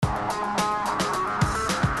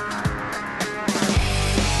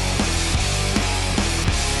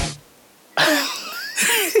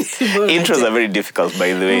Intros are very difficult,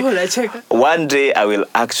 by the way. One day I will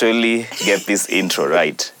actually get this intro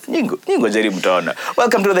right.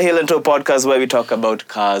 Welcome to the Hill and Toe podcast, where we talk about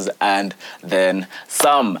cars and then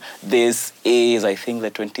some. This is, I think,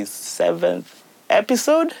 the 27th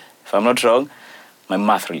episode, if I'm not wrong. My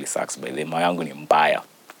math really sucks, by the way. Mayangu ni mbaya.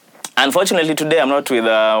 Unfortunately, today I'm not with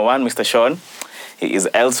one Mr. Sean. He is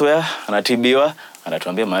elsewhere, anatibiwa.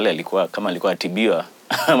 Anatuambia mahali alikuwa, kama alikuwa atibiwa,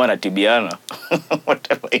 ama anatibiana,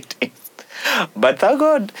 whatever it is. But thank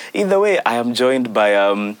God, either way, I am joined by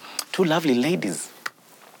two lovely ladies.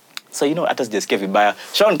 So, hata sijasikia vibaya.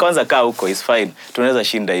 Sean, kwanza kaa huko, is fine. Tunaweza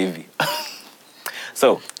shinda hivi.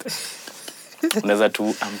 So, unaweza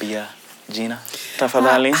tuambia jina,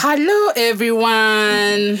 tafadhali? Hello,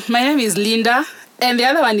 everyone. My name is Linda, and the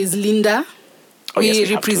other one is Linda. We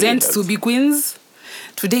represent Subi Queens.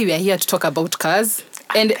 Today we are here to talk about cars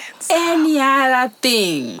and any other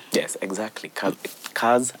thing. Yes, exactly.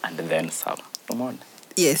 Cars and then some. Come on.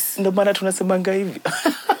 Yes. Ndio maana tunasemanga hivi.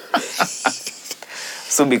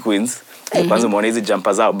 Subi Queens. Kwanza muone hizi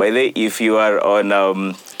jumpers out. By the way, if you are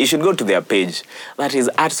on, you should go to their page. That is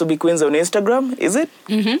at Subi Queens on Instagram, is it?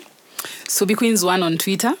 Subi Queens 1 on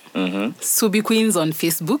Twitter. Subi Queens on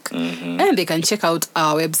Facebook. And they can check out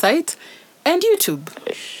our website and YouTube.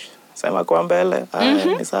 Sema kwa mbele.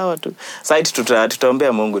 Ni sawa tu. Site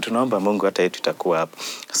tutaombea Mungu, tunaomba Mungu hata yetu itakuwa hapo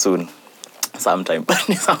soon. Sometime.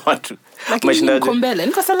 Ni sawa tu. Lakini niko mbele,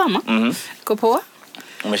 niko salama. Niko poa.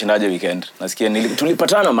 Umeshindaje weekend? Nasikia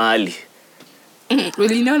tulipatana mahali.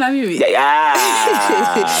 Uliniona mimi?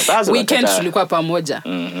 Sasa weekend tulikuwa pamoja.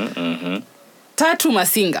 Tatu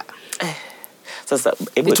Masinga. Sasa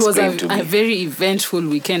it was a very eventful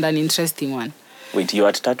weekend, an interesting one. Wait, you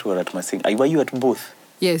at Tatu or at Masinga? Were you at both?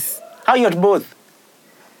 Yes. How you at both?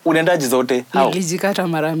 Unaendaje zote? How? Nilijikata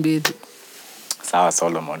mara mbili. Sawa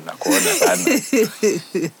Solomon, nakuona sana.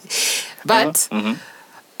 But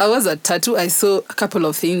I was at Tatu. I saw a couple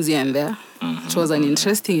of things here and there. It was an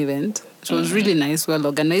interesting event. It was really nice, well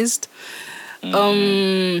organized.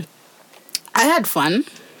 I had fun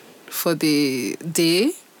for the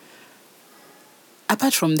day.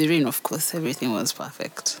 Apart from the rain, of course, everything was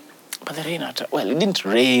perfect. But the rain, it didn't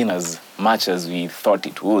rain as much as we thought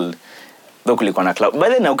it would. Though kulikuwa na cloud. But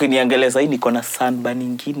then ukiniangalia sasa niko na sunburn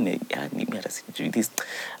nyingine. Yani mimi hata sijui this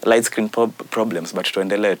light screen problems, but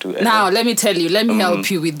tuendelee tu. Now, let me tell you, let me help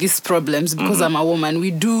you with these problems because I'm a woman. We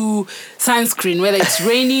do sunscreen whether it's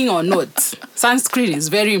raining or not. Sunscreen is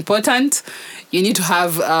very important. You need to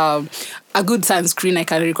have a good sunscreen. I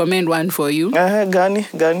can recommend one for you. Gani?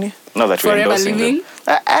 No, that we're Forever Living.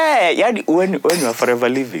 When you are Forever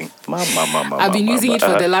Living. Mama. I've been using it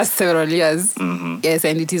for the last several years. Yes,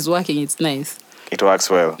 and it is working. It's nice. It works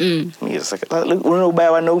well.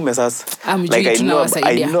 Ubaya wanaume sasa. Like I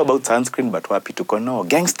know about sunscreen, but wapi tuko no.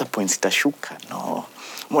 Gangster points itashuka. No.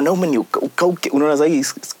 Mwanaume ni ukauke. Unaona sasa hii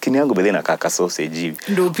skin yangu bedhe na kaka sausage hivi.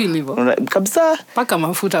 Ndio pili hivyo. Kabisa. Paka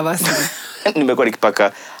mafuta basi. Nimekuwa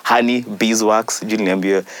nikipaka honey, beeswax, sijui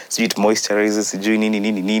niambia, sijui it moisturizes, sijui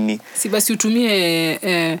nini. Si basi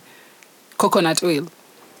utumie coconut oil.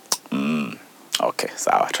 Okay,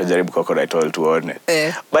 sawa. Tutajaribu coconut oil tuone.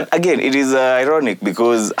 But again, it is ironic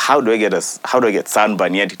because how do I get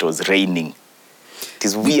sunburn yet it was raining? It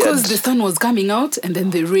is weird. Because the sun was coming out and then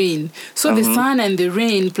the rain. So the sun and the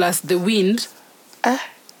rain plus the wind.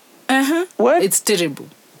 What? It's terrible.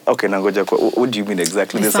 Okay, nangoja what do you mean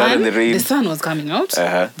exactly? The sun and the rain? The sun was coming out.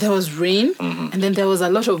 There was rain and then there was a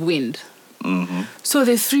lot of wind. So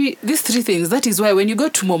these three things, that is why when you go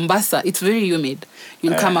to Mombasa, it's very humid.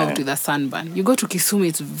 You'll come out with a sunburn. You go to Kisumu,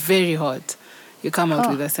 it's very hot. You come out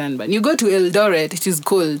with a sunburn. You go to Eldoret, it is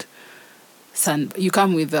cold. You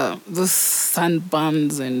come with those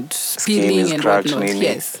sunburns and peeling and whatnot.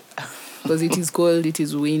 Yes. Because it is cold, it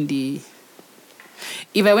is windy.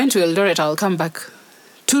 If I went to Eldoret, I'll come back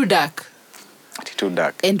too dark. Too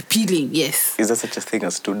dark. And peeling, yes. Is there such a thing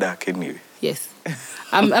as too dark anyway? Yes.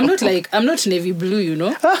 I'm not navy blue, you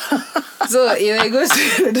know. So if I go to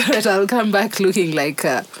Eldoret, I'll come back looking like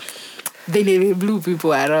the navy blue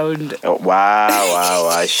people around. Oh,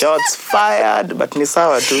 wow. Shots fired. But ni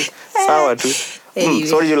sawa tu. Anyway,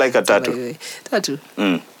 so what do you like a tattoo? Tattoo.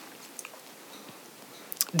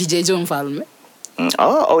 DJ John Falme.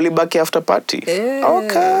 Oh, ulibaki after party.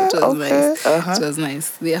 Okay. It was nice. It was nice.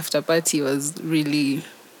 The after party was really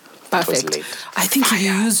perfect. I think if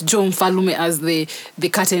you use John Falume as the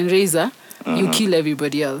curtain raiser, you kill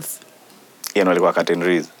everybody else. Yeah, no, alikuwa curtain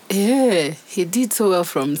raise. Yeah, he did so well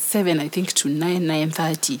from 7, I think, to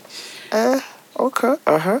 9:30. Okay.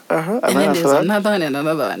 And then there's another one and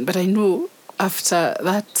another one. But I know after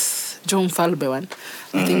that John Falbe one.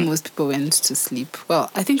 I think most people went to sleep. Well,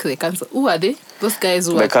 I think they cancelled. Who are they? Those guys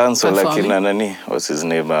who they are cancelled, like performing? in Nani, what's his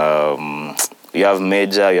name? You have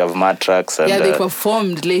Major, you have Matrax, and they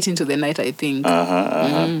performed late into the night, I think.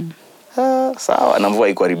 Sawa, na mvua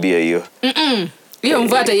ikuharibia hiyo. Hiyo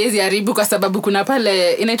mvua hata yezi haribu kwa sababu kuna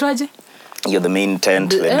pale inaitwaje? You're the main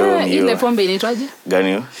tent, the dome hiyo. Ile pombe inaitwaje? Gani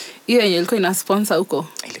hiyo? Hiyo yenye ilikuwa ina sponsor huko.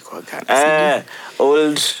 Ilikuwa gani?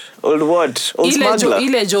 Old what? Old smuggler.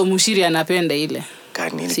 Ile Jo Mushiri anapenda ile.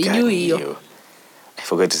 Gani? Sijui hiyo. I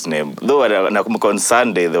forgot his name. Though nakumbuka on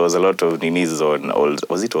Sunday there was a lot of ninis on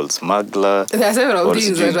was it Old Smuggler? There are several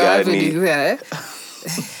things that are happening there.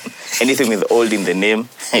 Anything with old in the name,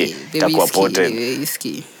 takuwa potent.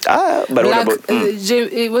 Whiskey. But Black, what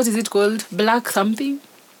about... what is it called? Black something?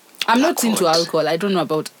 I'm not into alcohol. I don't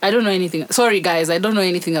know anything. Sorry guys, I don't know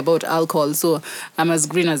anything about alcohol, so I'm as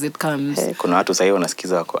green as it comes. Kuna watu sasa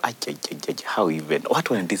wanasikiza wako, how even?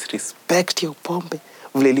 Watu wana disrespect your pombe.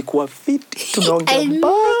 Vile ilikuwa fit tunaongea. I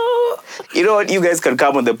know. You know what? You guys can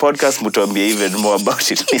come on the podcast mutuambie even more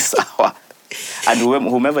about it. Ni sawa. And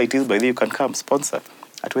whomever it is, by the way, you can come sponsor.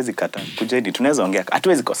 Hatuwezi kata. Kujeni tunaweza ongea.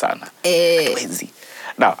 Hatuwezi kosana. Hatuwezi.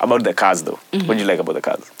 Now, about the cars though. What do you like about the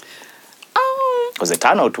cars? Because the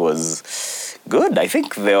turnout was good. I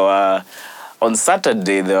think on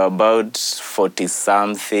Saturday, there were about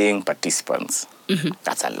 40-something participants.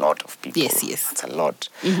 That's a lot of people. Yes. That's a lot.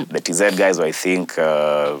 The TZ guys were, I think,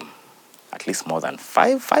 at least more than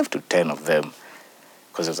 5 to 10 of them.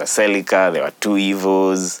 Because there was a Celica, there were 2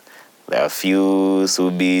 Evos, there were a few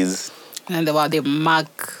Subis. And there were the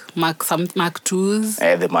Mark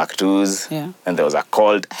 2s. The Mark 2s. Yeah. And there was a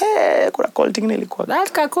Colt. Kuna Colt ingine ilikuwa.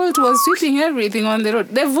 That Colt was sweeping everything on the road.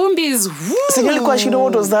 The Vumbis. Sasa ilikuwa shindo,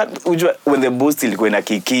 what was that? When the boost ilikuwa ina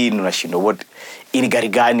kick in, unashindo what? Ini gari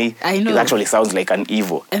gani? I know. It actually sounds like an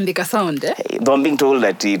Evo. And the sound, eh? Though I'm being told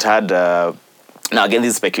that it had... now again,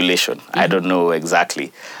 this is speculation. I don't know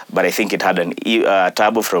exactly. But I think it had an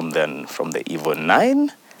turbo from the Evo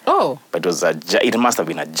 9. Oh. But it must have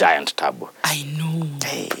been a giant turbo. I know.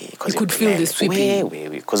 You could feel the sweeping.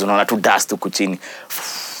 Because unaona tu dust huku chini.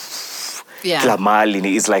 Yeah. Kila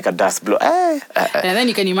mahali is like a dust blow. And then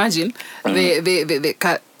you can imagine the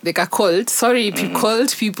Colt. Sorry if you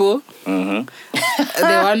called people. The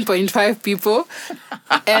 1.5 people.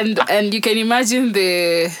 And you can imagine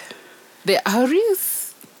the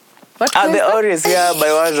Auris. The Auris, yeah,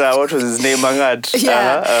 by what was his name? Mangat.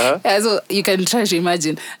 Yeah. Yeah, so you can try to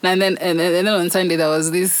imagine. And then on Sunday there was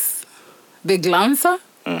the Glancer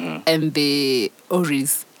and the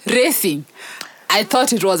Auris racing. I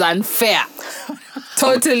thought it was unfair.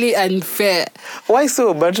 Totally unfair. Why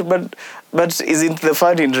so? But isn't the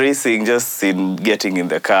fun in racing just in getting in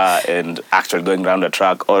the car and actually going around the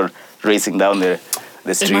track or racing down the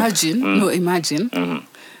street? Imagine.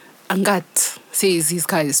 Angat says his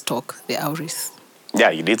car is stock, the Auris. Yeah,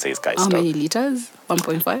 you did say his car is stock. How many liters?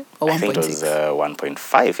 1.5 or 1.6? I think it was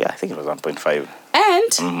 1.5. Yeah, I think it was 1.5.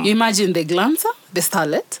 And you imagine the Glancer, the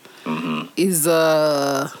Starlet, is...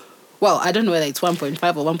 well, I don't know whether it's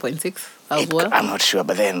 1.5 or 1.6 as well. I'm not sure,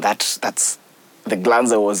 but then that's the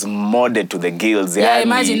Glancer was modded to the gills. Yeah,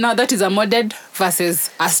 imagine now that is a modded versus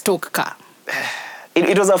a stock car.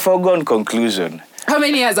 It was a foregone conclusion. How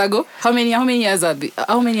many years ago? How many years is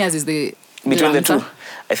the between Glancer? the two?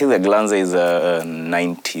 I think the Glancer is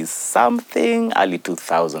 90-something, early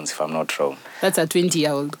 2000s, if I'm not wrong. That's a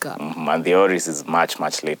 20-year-old car. And the Auris is much,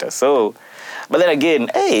 much later. So, but then again,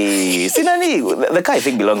 hey, Sinani, the guy I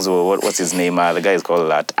think belongs to, what's his name? The guy is called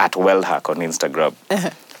at Wellhack on Instagram.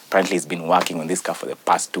 Apparently he's been working on this car for the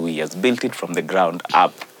past 2 years, built it from the ground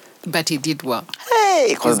up. But he did well.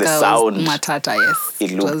 Hey, because the sound. Matata, yes.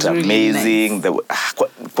 It looked amazing. Really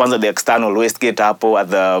nice. The external wastegate hapo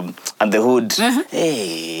at the hood.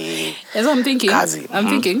 Hey. That's what I'm thinking. I'm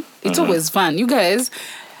thinking it's always fun. You guys,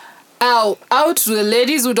 out to the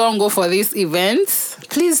ladies who don't go for these events,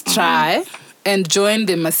 please try and join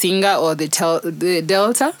the Masinga or the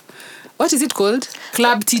Delta. What is it called?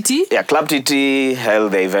 Club TT? Yeah, Club TT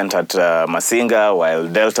held the event at Masinga, while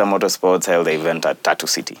Delta Motorsports held the event at Tattoo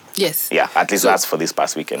City. Yes. Yeah, at least that's for this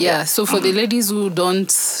past weekend. Yeah, so for the ladies who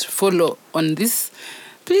don't follow on this,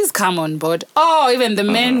 please come on board. Oh, even the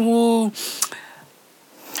men who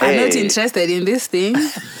are not interested in this thing.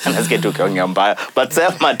 Let's get to Kanyambaya. But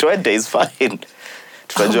Selma 20 is fine.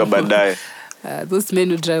 Tutajua baadaye. Those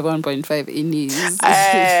men who drive 1.5 innies.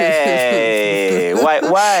 Hey,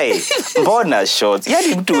 why? Mbona shots?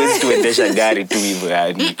 Yani mtu wezi tuendesha gari tu hivyo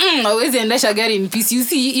yani. Always endesha gari in peace. You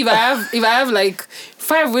see, if I have like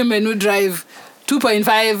 5 women who drive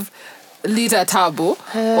 2.5 liter turbo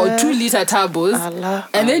or 2 liter turbos,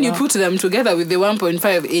 and then you put them together with the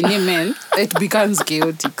 1.5 in a man, it becomes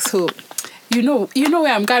chaotic. So, you know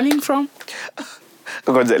where I'm coming from.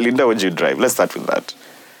 Linda, what do you drive? Let's start with that.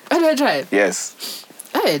 How do I drive? Yes.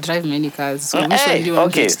 I drive many cars. So which one do you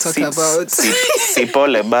want to talk about?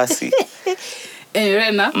 Sipole basi.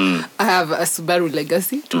 Anyway, now I have a Subaru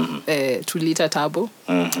Legacy, 2 liter turbo,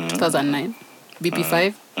 2009,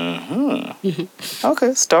 BP5.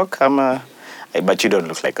 Okay, stock. But you don't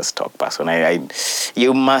look like a stock person.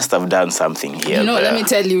 You must have done something here. Let me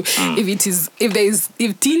tell you,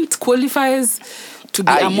 if tint qualifies to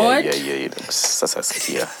be a mod,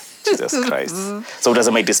 Jesus Christ. So does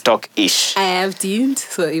it make it stock-ish? I have tint,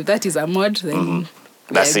 so if that is a mod, then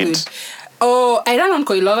that's it. Good. Oh, I run on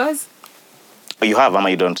coilovers. Oh, you have,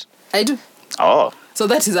 you don't? I do. Oh. So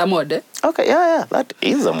that is a mod, eh? Okay, yeah, that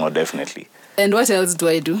is a mod, definitely. And what else do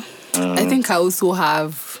I do? I think I also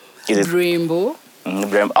have Brembo.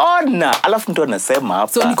 Brembo. Oh, no. Alafu mtu anasema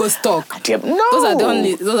hapa. So niko stock.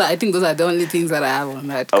 No. I think those are the only things that I have on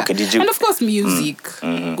that car. Okay, did you? And of course, music.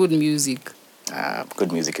 Good music.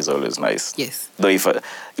 Good music is always nice. Yes. Though if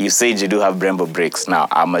you said you do have Brembo brakes, now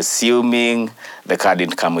I'm assuming the car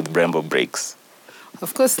didn't come with Brembo brakes.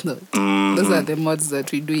 Of course not. Those are the mods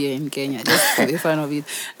that we do here in Kenya, just for the fun of it.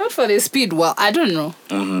 Not for the speed. Well, I don't know.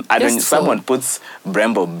 And when someone puts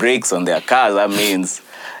Brembo brakes on their car, that means,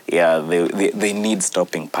 they need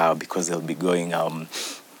stopping power because they'll be going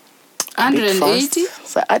 180.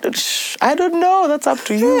 So I don't know. That's up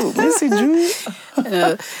to you, Missy Ju.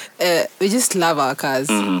 We just love our cars.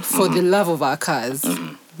 For the love of our cars,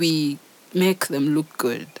 we make them look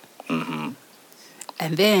good. And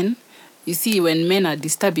then, you see, when men are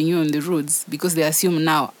disturbing you on the roads, because they assume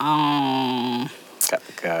now,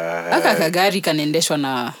 kagari kanaendeshwa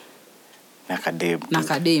na kadem.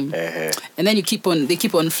 And then they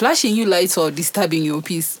keep on flashing you lights or disturbing your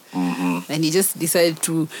peace. And you just decide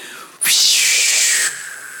to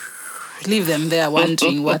leave them there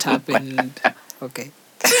wondering what happened. Okay.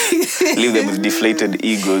 Leave them with deflated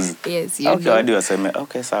egos. Yes, you okay, hadi waseme,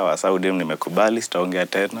 okay, sawa, dem nimekubali, sitaongea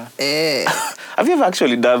tena. Have you ever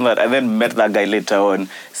actually done that and then met that guy later on,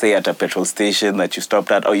 say at a petrol station that you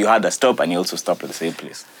stopped at, or you had a stop and you also stopped at the same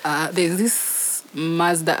place? There's this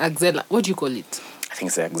Mazda Axela. What do you call it? I think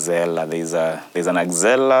it's an Axela. There's an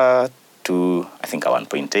Axela to, I think, a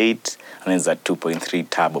 1.8, and there's a 2.3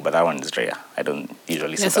 turbo, but that one is rare. I don't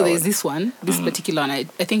usually see that. So there's this one, this particular one. I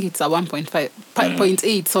think it's a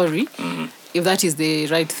 1.8, sorry, if that is the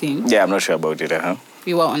right thing. Yeah, I'm not sure about it.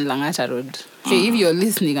 We were on Langata Road. Okay, if you're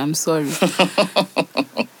listening, I'm sorry.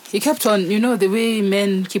 He kept on, the way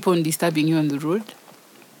men keep on disturbing you on the road.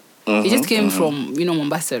 He just came from,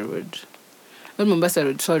 Mombasa Road. Not Mombasa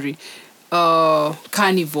Road, sorry.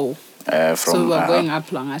 Carnival. So we were going up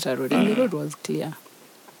Langata Road and the road was clear.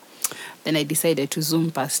 Then I decided to zoom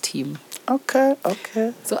past him. Okay.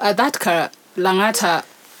 So at that Langata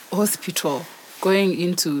Hospital, going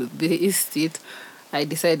into the estate, I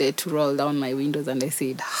decided to roll down my windows and I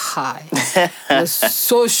said, hi. I was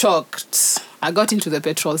so shocked. I got into the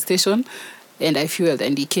petrol station and I fueled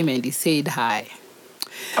and he came and he said hi.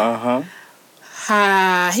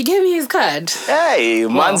 He gave me his card. Hey,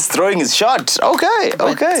 man's throwing his shot. Okay.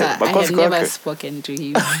 I have never spoken to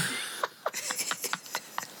him.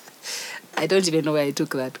 I don't even know where I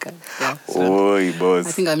took that card. Yeah, so boss.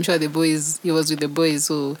 I think I'm sure he was with the boys.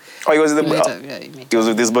 So he was with he was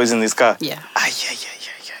with these boys in this car? Yeah.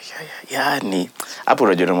 Yani, hapo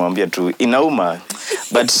unajua namwambia tu inauma,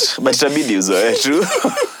 but itabidi uzoe tu.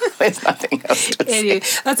 There's nothing else to say. Anyway,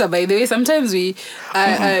 that's by the way. Sometimes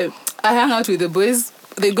I hang out with the boys.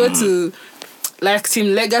 They go to like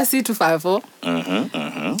Team Legacy 254.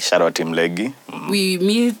 Shout out Team Leggy. We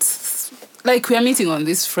meet, like we are meeting on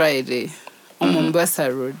this Friday on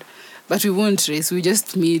Mombasa Road, but we won't race. We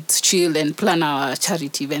just meet, chill, and plan our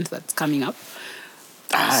charity event that's coming up.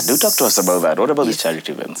 Do talk to us about that. What about the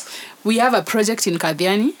charity events? We have a project in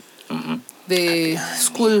Kadhiani, the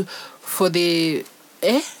school for the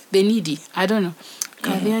needy. I don't know.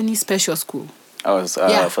 Kadhiani Special School. For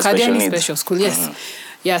special needs. Special School, yes.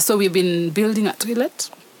 Yeah, so we've been building a toilet.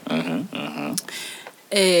 I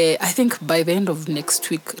think by the end of next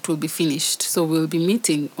week it will be finished. So we'll be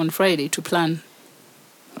meeting on Friday to plan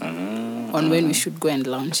on when we should go and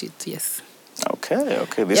launch it, yes. Okay.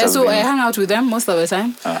 So I hang out with them most of the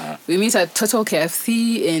time. We meet at Total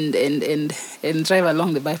KFC and drive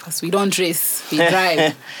along the bypass. We don't race, we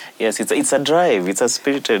drive. Yes, it's a drive. It's a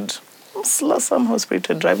spirited, somehow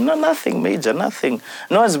spirited drive. No, nothing major, nothing.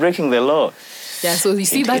 No one's breaking the law. Yeah, so you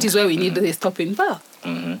see, that is where we need the stopping power.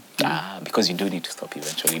 Because you do need to stop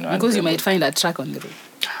eventually. Because you might find a truck on the road.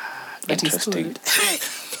 that is told.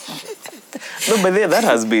 No, but that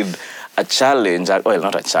has been a challenge. Well,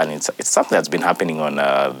 not a challenge. It's something that's been happening on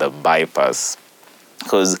the bypass.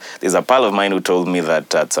 Because there's a pal of mine who told me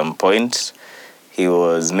that at some point he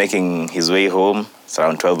was making his way home. It's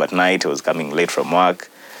around 12 at night. He was coming late from work.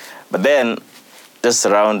 But then, just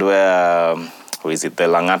around where is it, the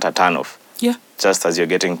Langata turnoff? Yeah. Just as you're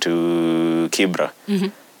getting to Kibra,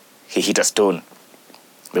 he hit a stone.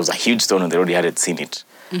 There was a huge stone on the road. He hadn't seen it.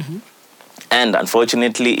 And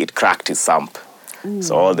unfortunately, it cracked his sump. Ooh.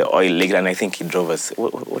 So all the oil leaked, and I think he drove us.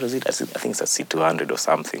 What was it? I think it's a C200 or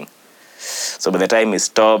something. So by the time he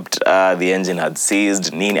stopped, the engine had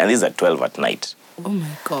seized, and this is at 12 at night. Oh my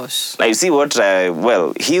gosh. Now you see what,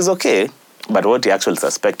 well, he's okay, but what he actually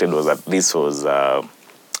suspected was that this was a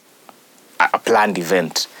planned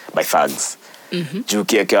event by thugs. Juu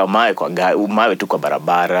kiekewa mawe tu kwa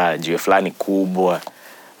barabara, jiwe fulani kubwa,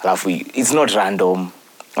 alafu it's not random.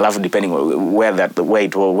 Alafu depending on where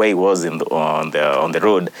he was on the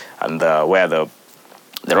road and where the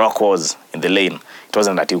rock was in the lane, it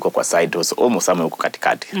wasn't that he uko kwa side, it was almost somewhere uko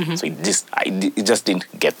katikati. So it just didn't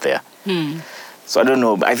get there. So I don't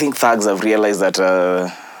know. I think thugs have realized that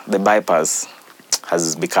the bypass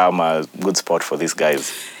has become a good spot for these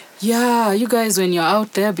guys. Yeah, you guys, when you're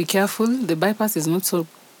out there, be careful. The bypass is not so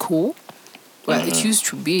cool. Well, it used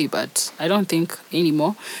to be, but I don't think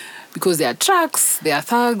anymore. Because there are trucks, there are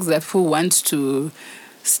thugs, there are people who want to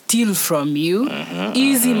steal from you.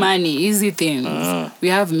 Easy money, easy things. We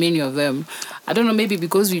have many of them. I don't know, maybe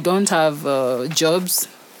because we don't have jobs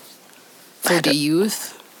for the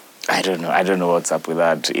youth. I don't know what's up with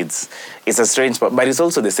that. It's a strange spot, but it's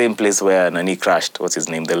also the same place where Nani crashed. What's his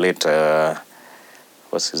name? The late...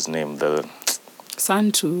 what's his name? The...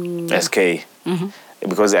 Son to... SK.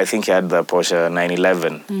 Because I think he had the Porsche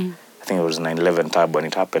 911. I think it was 911 Turbo, and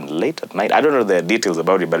it happened late at night. I don't know the details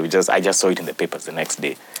about it, but I just saw it in the papers the next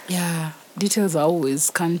day. Yeah, details are always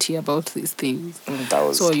scanty about these things.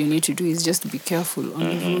 So all you need to do is just be careful on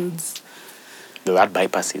the roads. That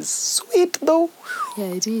bypass is sweet, though. Yeah,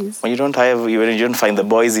 it is. When you don't find the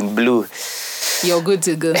boys in blue, you're good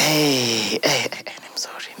to go. Hey, I'm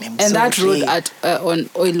sorry. And that road at on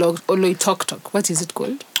Oloitoktok, what is it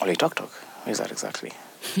called? Oloitoktok. Where is that exactly?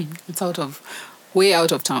 It's way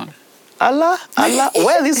out of town. Allah,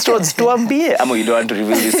 where these roads tuambie? Ama you don't want to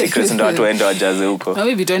reveal these secrets ndo watu waende wajaze huko.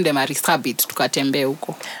 Maybe tuende Marsabit tukatembee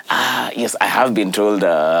huko. Yes, I have been told,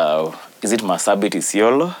 is it Marsabit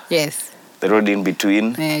Isiolo? Yes. The road in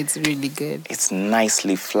between. Yeah, it's really good. It's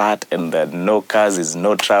nicely flat and no cars, there's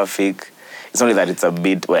no traffic. It's only that it's a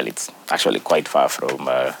bit, well, it's actually quite far from...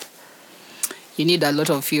 You need a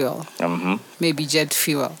lot of fuel. Maybe jet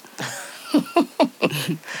fuel.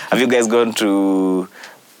 Have you guys gone to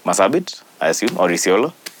Marsabit, I assume, or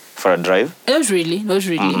Isiolo for a drive? Not really. Not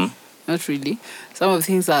really. Some of the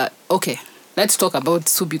things are... Okay, let's talk about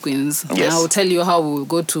Subi Queens. Yes. And I'll tell you how we'll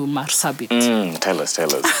go to Marsabit. Tell us.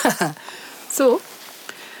 So,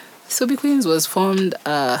 Subi Queens was formed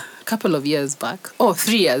a couple of years back.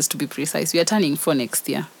 3 years to be precise. We are turning 4 next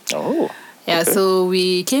year. Oh. Yeah, okay. So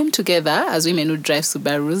we came together as women who drive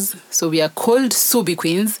Subarus. So we are called Subi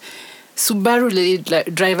Queens,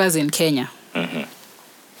 Subaru drivers in Kenya.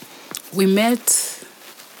 We met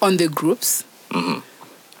on the groups, on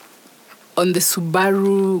the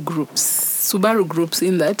Subaru groups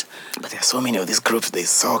in that. But there are so many of these groups. There's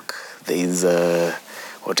SOC, there's,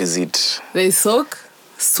 what is it? There's SOC,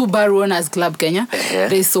 Subaru Owners Club Kenya.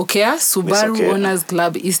 There's Sokea, Subaru Owners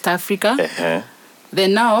Club East Africa.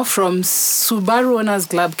 Then now, from Subaru Owners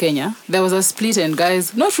Club Kenya, there was a split, and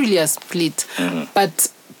guys, not really a split,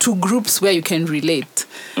 but two groups where you can relate.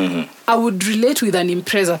 I would relate with an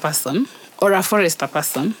Impreza person or a Forester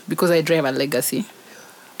person because I drive a Legacy.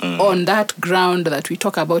 On that ground that we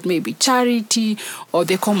talk about maybe charity or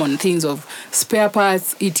the common things of spare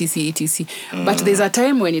parts, etc. But there's a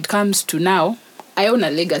time when it comes to now, I own a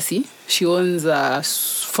Legacy, she owns a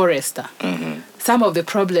Forester. Some of the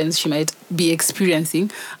problems she might be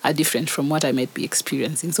experiencing are different from what I might be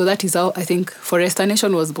experiencing. So that is how I think Forester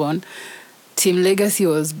Nation was born, Team Legacy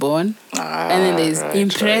was born, and then there's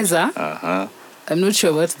Impreza. I'm not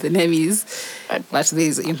sure what the name is, but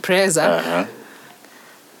there's Impreza.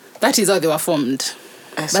 That is how they were formed.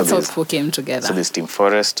 That's how people came together. So there's Team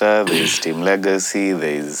Forester, there's Team Legacy,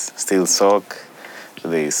 there's still SOC,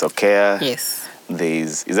 there's Sokea. Yes.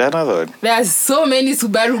 Is there another one? There are so many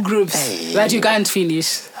Subaru groups that you can't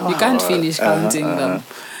finish. You can't finish counting them.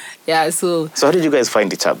 Yeah, so how did you guys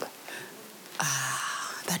find each other?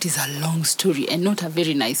 That is a long story and not a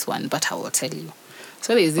very nice one, but I will tell you.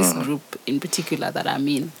 So there is this group in particular that I'm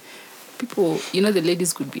in. People, the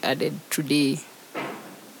ladies could be added today.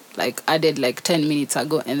 like added like 10 minutes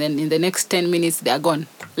ago, and then in the next 10 minutes they are gone,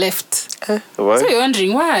 left. Why? So you're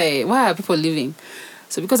wondering why are people leaving?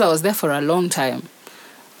 So because I was there for a long time,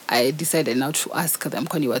 I decided now to ask them,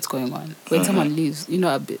 Connie, what's going on? When someone leaves, you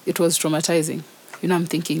know, it was traumatizing. You know, I'm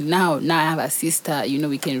thinking now I have a sister, you know,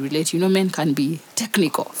 we can relate. You know, men can be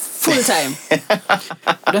technical, full time. We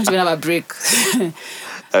don't even have a break.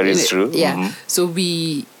 That is true. Yeah. So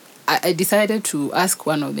I decided to ask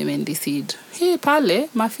one of them, and they said, hey, pale,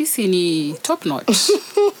 mafisi ni top notch.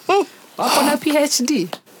 Wako na PhD.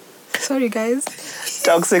 Sorry, guys.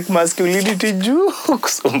 Toxic masculinity juu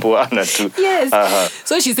kusumbuana tu. Yes.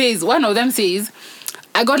 So she says, one of them says,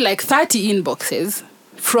 I got like 30 inboxes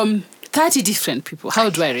from 30 different people. How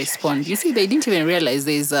do I respond? You see, they didn't even realize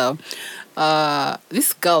there's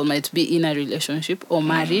this girl might be in a relationship or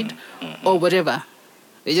married or whatever.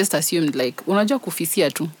 They just assumed like, unajua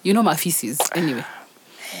kufisia tu. You know mafisi's anyway.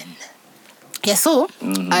 Yeah, so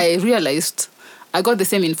I realized I got the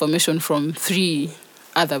same information from 3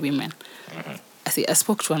 other women. I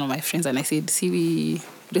spoke to one of my friends and I said, see, we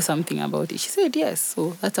do something about it. She said, yes.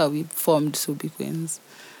 So that's how we formed Subi Queens.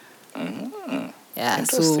 Yeah,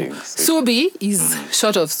 so Subi is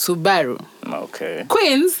short of Subaru. Okay.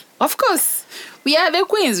 Queens, of course. We are the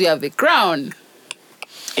queens. We have the crown.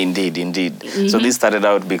 Indeed. So this started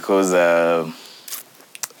out because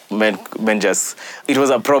men just... It was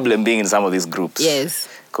a problem being in some of these groups. Yes.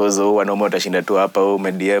 Because wanaume watashinda tu hapa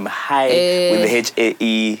DM hi with the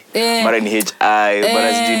HAE, mara ni HI,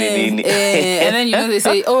 mara sijui ni nini. And then, you know, they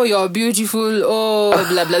say, oh, you're beautiful, oh,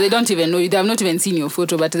 blah, blah. They don't even know you. They have not even seen your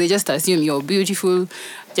photo, but they just assume you're beautiful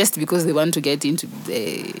just because they want to get into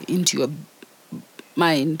your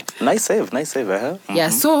mind. Nice save. Yeah,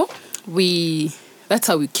 so that's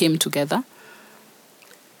how we came together.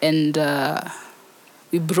 And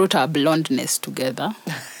we brought our blondness together.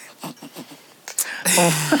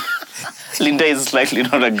 Linda is slightly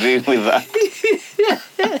not agreeing with that.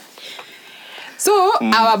 So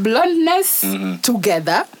our blondness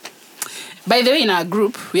together. By the way, in our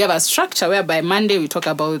group, we have a structure whereby Monday we talk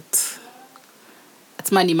about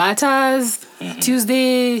money matters.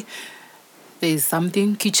 Tuesday there's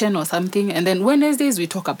something, kitchen or something. And then Wednesdays we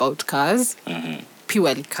talk about cars.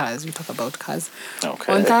 Purely cars. We talk about cars.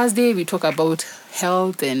 Okay. On Thursday, we talk about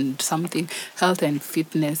health and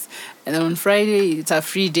fitness. And then on Friday, it's a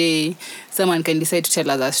free day. Someone can decide to tell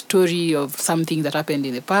us a story of something that happened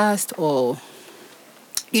in the past or,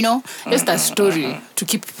 you know, just a story to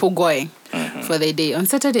keep people going for the day. On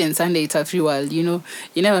Saturday and Sunday, it's a free world. You know,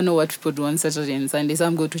 you never know what people do on Saturday and Sunday.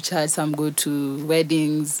 Some go to church, some go to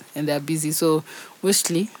weddings, and they're busy. So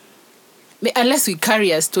mostly... Unless we carry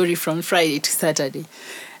a story from Friday to Saturday.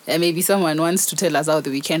 Maybe someone wants to tell us how the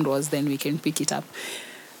weekend was, then we can pick it up.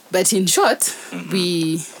 But in short,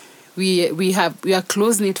 we are a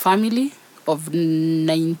close-knit family of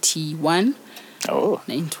 91. Oh.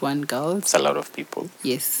 91 girls. It's a lot of people.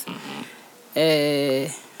 Yes.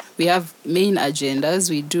 We have main agendas.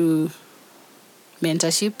 We do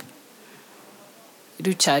mentorship. We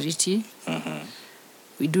do charity.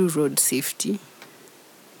 We do road safety.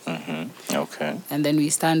 Okay. And then we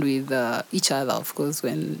stand with each other, of course,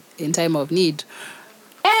 when in time of need.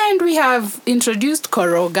 And we have introduced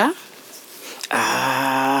Koroga.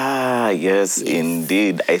 Yes,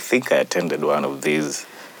 indeed. I think I attended one of these.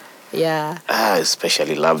 Yeah. I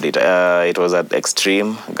especially loved it. It was at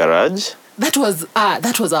Extreme Garage. That was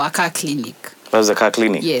our car clinic. That was a car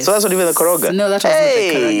clinic? Yes. So that's not even the Koroga? No, that was not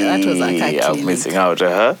the Koroga. That was our car clinic. I'm missing out,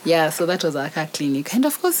 Yeah, so that was our car clinic. And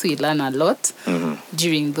of course, we learn a lot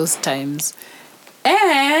during those times.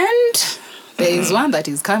 And there is one that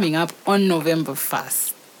is coming up on November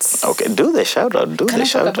 1st. Okay, do the shout-out.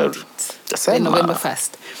 November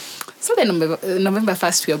 1st. So then November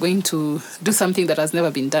 1st, we are going to do something that has never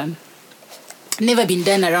been done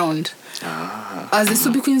around. As the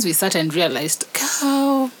Subi Queens, we sat and realized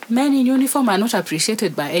how men in uniform are not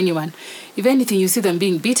appreciated by anyone. If anything, you see them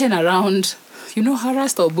being beaten around, you know,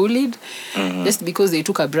 harassed or bullied just because they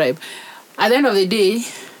took a bribe. At the end of the day,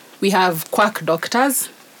 we have quack doctors,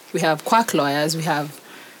 we have quack lawyers, we have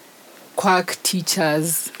quack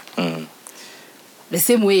teachers. The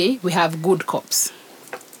same way, we have good cops.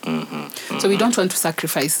 So we don't want to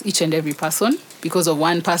sacrifice each and every person because of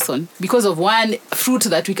one fruit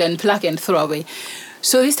that we can pluck and throw away.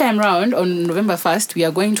 So this time round, on November 1st, we are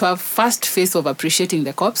going to have first phase of appreciating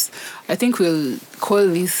the cops. I think we'll call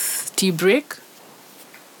this tea break.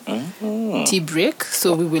 Tea break.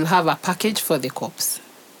 So we will have a package for the cops.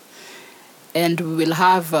 And we will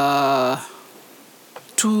have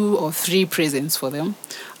 2 or 3 presents for them.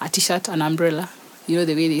 A t-shirt, an umbrella. You know,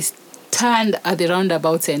 the way they stand at the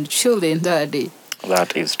roundabouts and chill the entire day.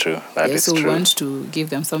 That is true. That is so true. we want to give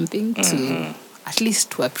them something to at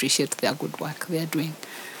least to appreciate their good work they are doing.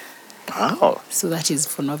 Oh. So that is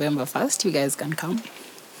for November 1st. You guys can come.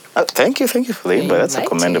 Thank you for the invite. That's a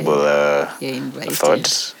commendable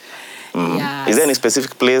thought. Yeah. Is there any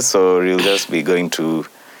specific place, or you'll just be going to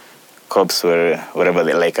cops wherever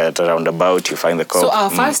they like at a roundabout you find the cop? So our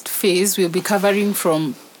first phase will be covering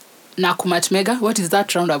from Nakumatt Mega. What is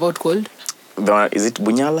that roundabout called? Is it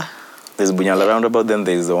Bunyala? There's Bunyala roundabout, then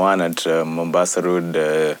there's the one at Mombasa Road,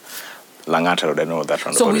 Langata Road. I don't know what that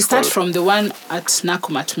roundabout is. So we start from the one at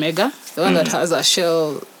Nakumatt Mega, the one that has a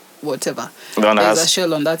Shell, whatever. There's a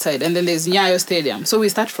Shell on that side. And then there's Nyayo Stadium. So we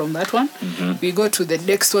start from that one. We go to the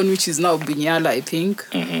next one, which is now Bunyala, I think.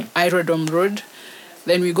 Aerodrome Road.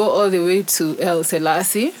 Then we go all the way to El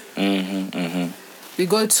Selassie. We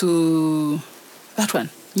go to that one,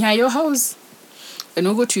 Nyayo House. And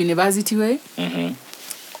we go to University Way.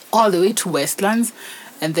 All the way to Westlands.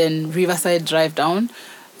 And then Riverside Drive down.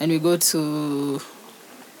 And we go to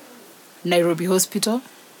Nairobi Hospital.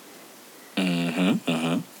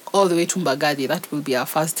 All the way to Mbagathi. That will be our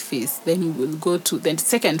first phase. Then we will go to the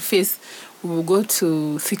second phase. We will go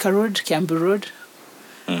to Thika Road, Kiambu Road.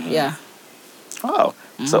 Yeah. Wow.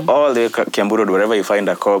 So all the Kiambu Road, wherever you find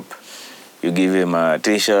a cop, you give him a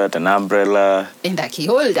T-shirt, an umbrella. And a key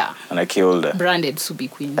holder. Branded Subi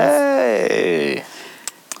Queens. Hey.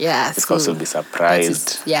 Yeah. This cops will be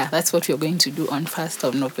surprised. That's what we're going to do on 1st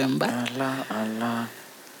of November. Allah.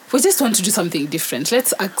 We just want to do something different.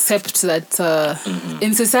 Let's accept that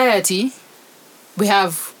in society, we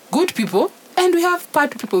have good people and we have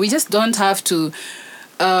bad people. We just don't have to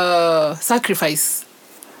sacrifice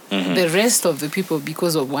the rest of the people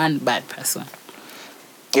because of one bad person.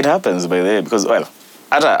 It happens, by the way, because, well,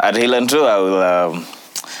 at Hill and True,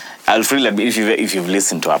 I'll freely admit, if you've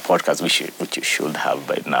listened to our podcast, which you should have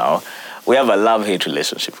by now, we have a love-hate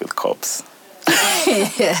relationship with cops.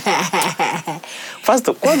 First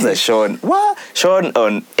of all, Sean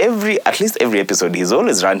on at least every episode, he's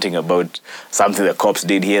always ranting about something the cops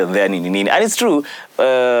did here and there, and it's true.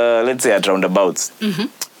 Let's say at roundabouts,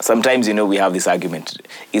 sometimes we have this argument: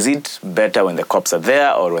 is it better when the cops are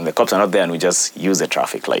there or when the cops are not there and we just use the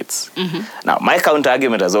traffic lights? Now, my counter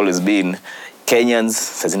argument has always been Kenyans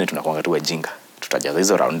sazine tunakuanga tu wajinga, tutajaza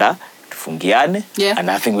hizo rounda, tufungiane, and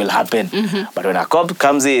nothing will happen. But when a cop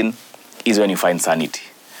comes in, is when you find sanity.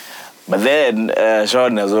 But then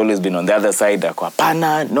Sean has always been on the other side.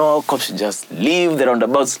 No, cops should just leave the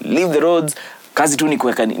roundabouts, leave the roads. Kazi tu ni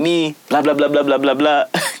kuweka nini, blah, blah, blah, blah, blah, blah, blah.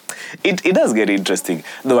 It does get interesting.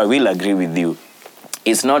 Though I will agree with you.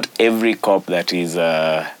 It's not every cop that is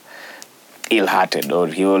ill-hearted or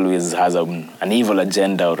he always has an evil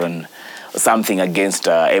agenda or something against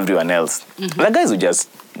everyone else. The guys who just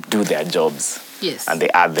do their jobs. Yes. And they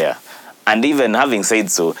are there. And even having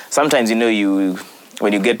said so, sometimes,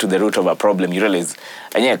 when you get to the root of a problem, you realize,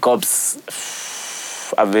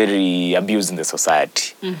 cops are very abused in the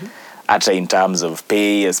society. Actually, in terms of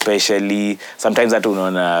pay, especially. Sometimes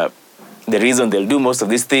the reason they'll do most of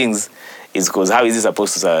these things is because how is he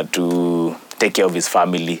supposed to take care of his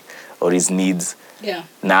family or his needs? Yeah.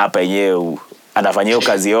 Na hapa yenyewe anafanyia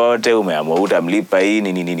kazi yote, umeamua utamlipa hii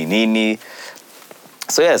nini.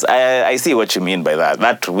 So yes, I see what you mean by that.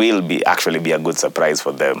 That will actually be a good surprise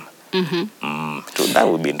for them. That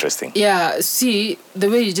would be interesting. Yeah, see, the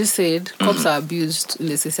way you just said, cops are abused in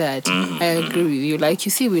the society. I agree with you. Like,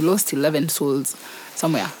 you see, we lost 11 souls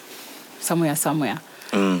somewhere.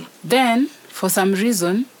 Then, for some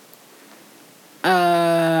reason,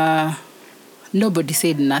 nobody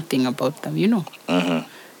said nothing about them,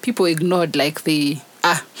 People ignored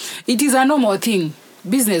it is a normal thing.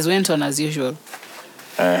 Business went on as usual.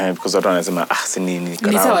 Because watu wanasema ni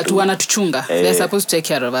sawa tu wanatuchunga. They're supposed to take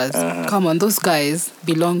care of us. Come on, those guys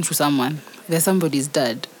belong to someone. They're somebody's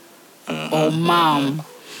dad or mom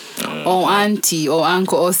or auntie or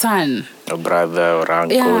uncle or son or brother or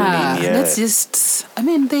uncle. That's just,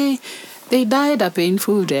 they died a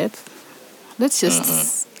painful death. Let's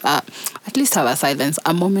just at least have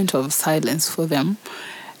a moment of silence for them,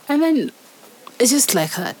 and then it's just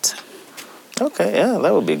like that. Okay, yeah,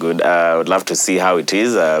 that would be good. I would love to see how it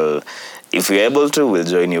is. If we're able to, we'll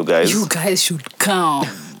join you guys. You guys should come.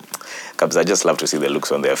 Because I just love to see the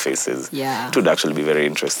looks on their faces. Yeah. It would actually be very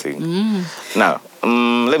interesting. Now,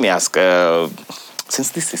 let me ask,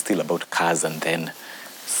 since this is still about cars and then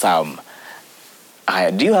Sam,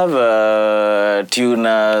 do you have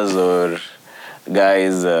tuners or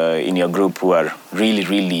guys in your group who are really,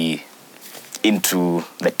 really into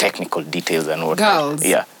the technical details and what? Girls?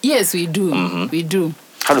 Yeah. Yes, we do. We do.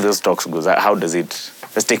 How do those talks go? How does it...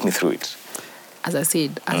 Let's take me through it. as I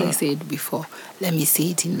said before, let me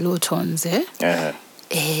say it in low tones,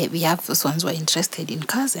 we have those ones who are interested in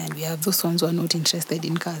cars and we have those ones who are not interested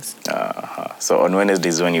in cars. So on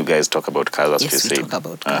Wednesdays when you guys talk about cars, yes, we talk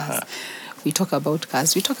about cars. We talk about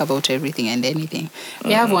cars. We talk about everything and anything.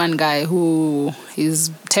 We have one guy who is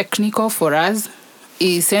technical for us.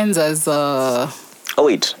 He sends us... Oh,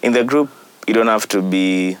 wait. In the group, you don't have to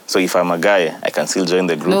be... So if I'm a guy, I can still join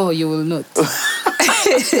the group? No, you will not.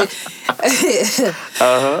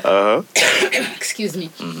 Excuse me.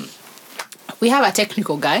 We have a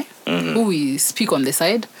technical guy who we speak on the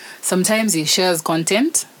side. Sometimes he shares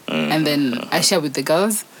content and then I share with the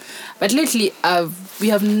girls. But lately, we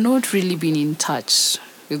have not really been in touch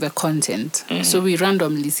with the content. So we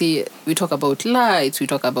randomly say, we talk about lights, we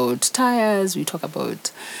talk about tires, we talk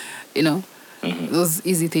about, those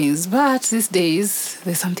easy things. But these days,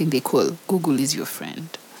 there's something they call Google is your friend.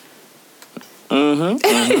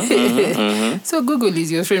 So Google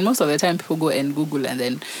is your friend. Most of the time, people go and Google and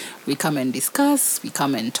then we come and discuss, we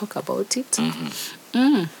come and talk about it.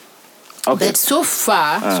 Okay. But so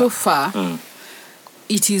far,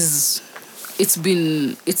 it's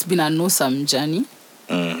been an awesome journey.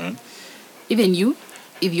 Even you,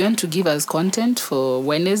 if you want to give us content for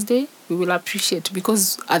Wednesday, we will appreciate,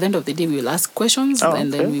 because at the end of the day we will ask questions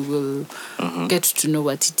and then we will get to know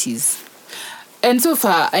what it is. And so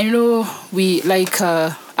far, I know we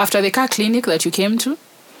after the car clinic that you came to,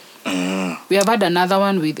 we have had another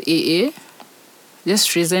one with AA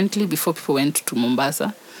just recently before people went to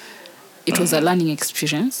Mombasa. It was a learning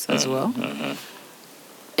experience as well.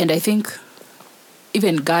 And I think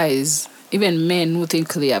even guys, even men who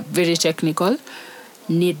think they are very technical,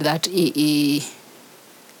 need that AA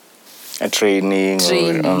training.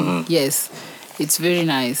 Yes, it's very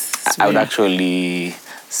nice. I would actually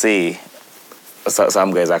say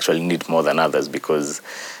some guys actually need more than others, because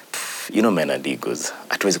men are egos.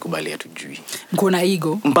 Hatuwezi kubali hatujui. Mkona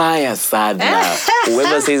ego? Mbaya sana.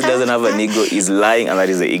 Whoever says doesn't have an ego is lying, and that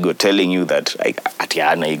is the ego telling you that ati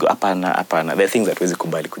hana ego. Hapana. There are things that hatuwezi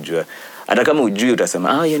kubali kujua. Hata kama ujui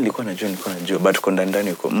utasema, yeye nilikuwa najua, but uko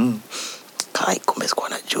ndani uko kai kumbe sikuwa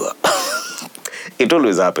najua. It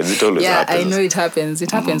always happens. Yeah, I know it happens.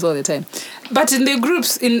 It happens all the time. But in the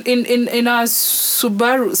groups, in our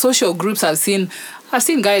Subaru social groups, I've seen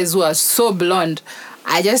guys who are so blonde.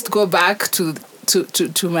 I just go back to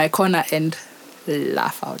my corner and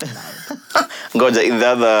laugh out loud. Ngoja, in the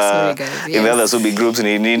other Subi groups,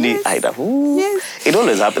 yes. It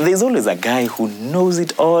always happens. There's always a guy who knows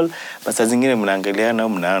it all, but saa zingine mnaangaliana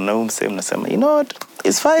mnasema, you know what?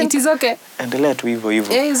 It's fine. It is okay. Endelea tu hivyo.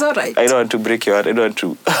 Yeah, it's all right. I don't want to break your heart. I don't want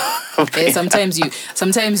to.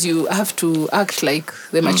 Sometimes you have to act like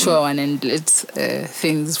the mature one and let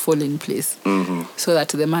things fall in place, so that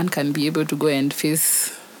the man can be able to go and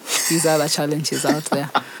face these other challenges out there.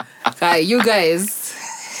 You guys,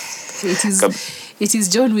 it is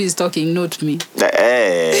John who is talking, not me.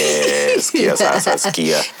 Skia.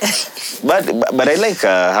 But I like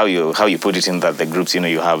how you put it in that the groups,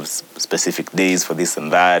 you have specific days for this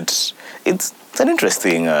and that. It's an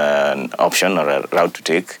interesting option or a route to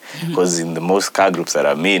take, because in the most car groups that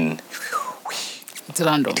I'm in, it's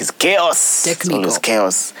random. It is chaos. Technical. It's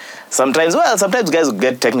chaos. Sometimes guys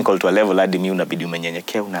get technical to a level hadi mimi unabidi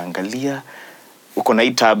umenyenyekea, unaangalia uko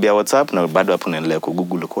na tab ya WhatsApp na bado hapo unaendelea ku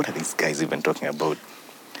Google, what are these guys even talking about?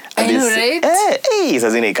 I know, right?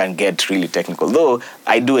 It can get really technical. Though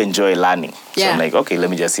I do enjoy learning. Yeah. So I'm like, okay, let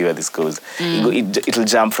me just see where this goes. It'll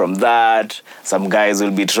jump from that. Some guys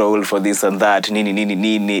will be trolled for this and that.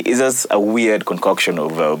 Nini. It's just a weird concoction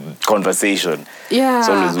of conversation. Yeah. It's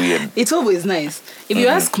always weird. It's always nice. If you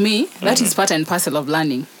ask me, that is part and parcel of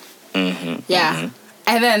learning. Yeah.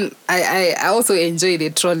 And then I also enjoy the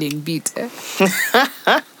trolling bit.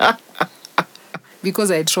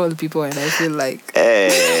 Because I troll people and I feel like...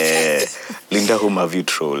 Linda, whom have you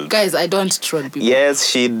trolled? Guys, I don't troll people. Yes,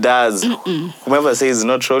 she does. Whomever says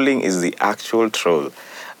not trolling is the actual troll.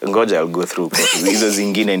 Ngoja, I'll go through. Hizo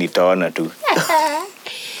zingine nitaona tu.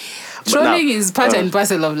 Trolling is part and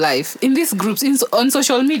parcel of life. In these groups, on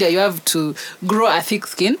social media, you have to grow a thick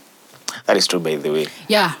skin. That is true, by the way.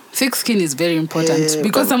 Yeah, thick skin is very important.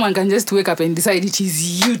 Because someone can just wake up and decide it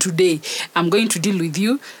is you today. I'm going to deal with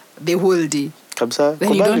you the whole day.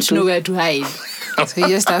 Then you don't know where to hide. So you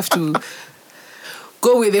just have to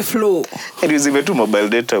go with the flow. And usiwe tu mobile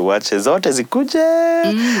data watch zote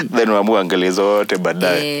zikuje. Then uamue angalie zote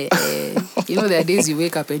baadaye. There are days you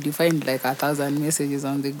wake up and you find like 1,000 messages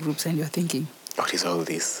on the groups and you're thinking, what is all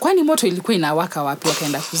this? Kwani moto ilikuwa inawaka wapi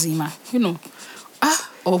wakaenda kuzima?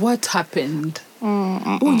 Or what happened?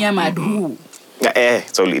 Who nyamad who?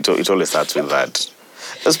 It always starts with that.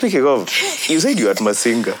 Speaking of, you said you were at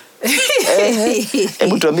Masinga.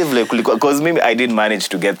 Able to vile kulikuwa, because maybe I didn't manage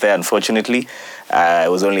to get there, unfortunately. I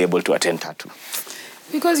was only able to attend tattoo.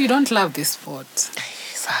 Because you don't love this sport.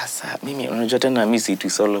 Sasa mimi unajua tena mimi si tu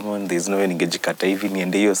Solomon, there's no way ningejikata hivi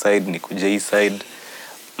niende hiyo side nikuje hii side.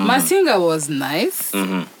 Masinga was nice.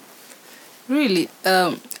 Really.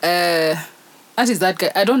 What is that guy?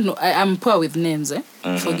 I don't know. I'm poor with names,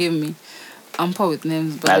 Forgive me. I'm poor with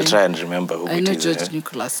names, but I'll try and remember who it is. I know George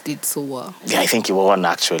Nicholas did so well. Yeah, I think he won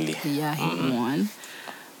actually. Yeah, he won.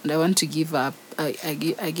 And I want to give up. I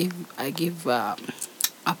give a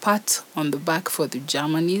pat on the back for the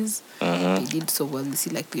Germans. They did so well. You see,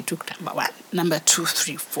 like they took number 1, number 2,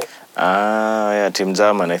 3, 4. Yeah, Team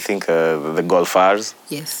German. I think the golfers.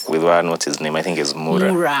 Yes. With one, what's his name? I think it's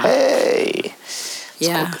Mura. Hey.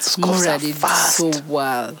 Yeah, Mura did so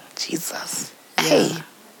well. Jesus. Yeah. Hey.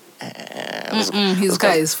 His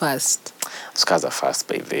guy is fast. Those guys are fast,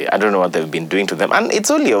 baby. I don't know what they've been doing to them. And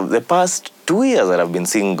it's only of the past 2 years that I've been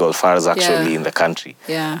seeing golfers actually in the country.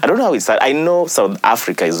 Yeah. I don't know how it started. I know South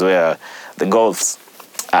Africa is where the golfs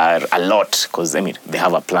are a lot because, I mean, they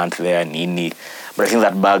have a plant there, Nini. But I think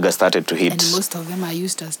that bug has started to hit. And most of them are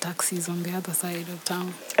used as taxis on the other side of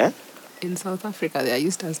town. Eh? In South Africa, they are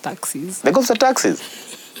used as taxis. The golfs are taxis?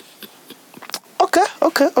 Okay.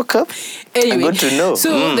 Anyway, good to know.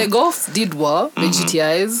 So the golfs did well, the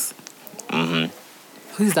GTIs.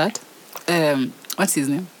 Who is that? What's his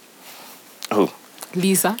name? Who?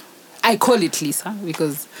 Lisa. I call it Lisa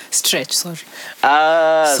because Stretch, sorry. Stretch.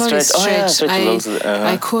 Stretch. Oh, yeah, Stretch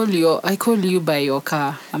I call you by your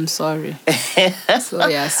car. I'm sorry. So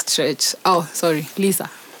yeah, Stretch. Oh, sorry, Lisa.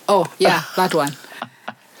 Oh, yeah, that one.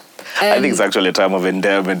 I think it's actually a term of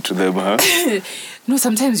endearment to them, huh? No,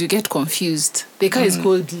 sometimes you get confused. The car is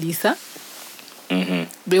called Lisa.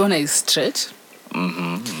 The owner is Stretch.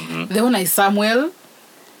 The owner is Samuel.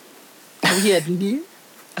 Weird name.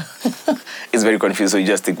 It's very confused, so you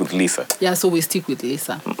just stick with Lisa. Yeah, so we stick with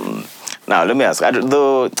Lisa. Now, let me ask.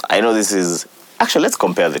 Though I know this is... Actually, let's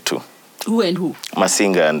compare the two. Who and who?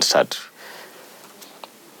 Masinga and Tattoo.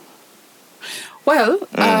 Well,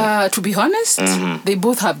 to be honest, they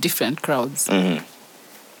both have different crowds.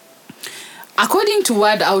 According to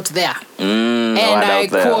word out there, and I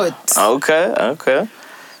quote... Okay.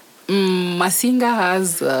 Masinga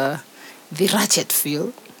has the ratchet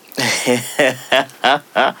feel.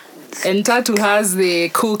 And Tattoo has the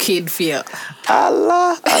cool kid feel.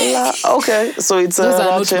 Allah. Okay, so it's those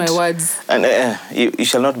are ratchet, not my words. And you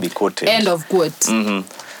shall not be quoted. End of quote.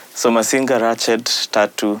 So Masinga, ratchet,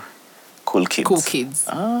 Tattoo, cool kids. Cool kids.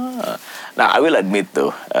 Now, I will admit,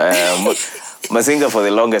 though, Masinga for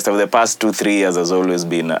the longest of the past 2-3 years has always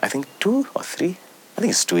been, I think 2 or 3? I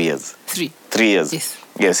think it's 2 years. 3 years.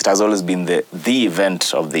 Yes, it has always been the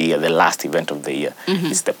event of the year, the last event of the year.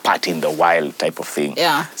 It's the party in the wild type of thing.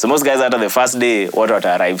 Yeah. So most guys after the first day, what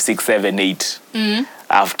arrive 6, 7, 8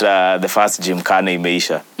 after the first gymkhana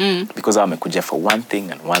imeisha. Because wamekuja for one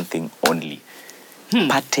thing and one thing only.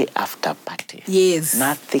 Party after party. Yes.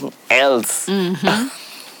 Nothing else. And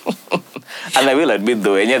I will admit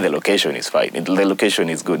though, the location is fine. The location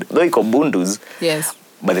is good. Though iko Bundus. Yes.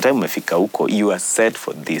 By the time umefika huko, you are set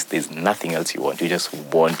for this. There's nothing else you want. You just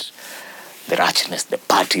want the ratchetness, the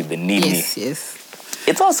party, the nini. Yes.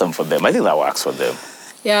 It's awesome for them. I think that works for them.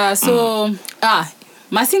 Yeah, so,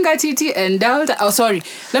 Masinga TT and Delta,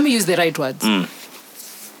 let me use the right words.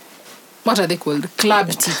 What are they called? Club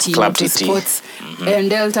TT Motorsports and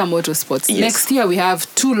Delta Motorsports. Yes. Next year we have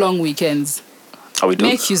 2 long weekends. How we do?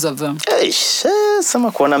 Make use of them.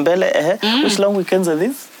 Sama kuona mbele. Which long weekends are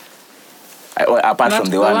these? Apart from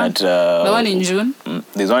the one at... the one in June.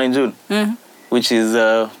 There's one in June? Which is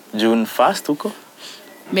June 1st, huko?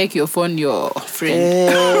 Make your phone your friend.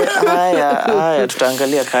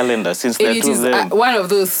 Tutaangalia calendar since there are 2 of them. One of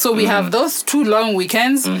those. So we have those 2 long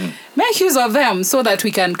weekends. Make use of them so that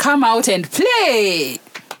we can come out and play.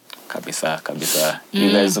 Kabisa.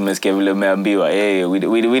 You guys umesikia vile umeambiwa. Hey,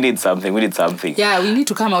 we need something. Yeah, we need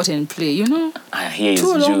to come out and play, you know. Here is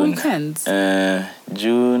 2 long June. weekends.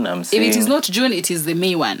 June, I'm saying. If it is not June, it is the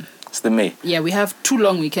May one. It's the May. Yeah, we have 2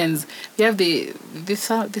 long weekends. We have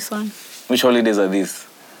this one. Which holidays are these?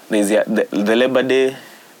 There's the Labor Day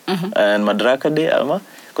and Madaraka Day, Alma?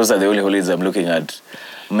 Because those are the only holidays I'm looking at.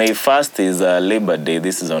 May 1st is Labor Day.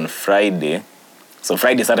 This is on Friday. So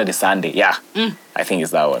Friday, Saturday, Sunday. Yeah. I think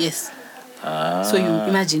it's that one. Yes. So you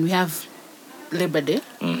imagine we have Labor Day.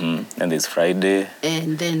 And there's Friday.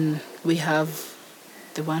 And then we have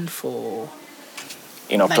the one for...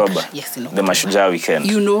 In October. Yes, in October. The Mashujaa weekend.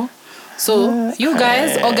 You know. So you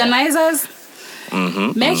guys, organizers,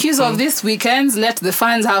 make use of these weekends. Let the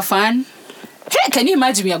fans have fun. Can you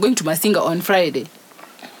imagine we are going to Masinga on Friday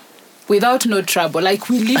without no trouble? Like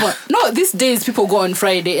we live on... No, these days people go on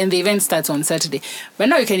Friday and the event starts on Saturday. But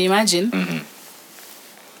now you can imagine...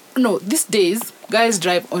 No, these days, guys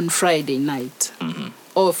drive on Friday night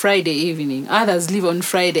or Friday evening. Others leave on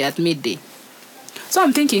Friday at midday. So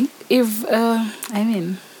I'm thinking, if...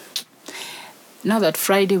 now that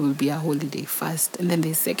Friday will be a holiday first, and then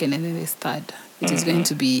there's second, and then there's third, it is going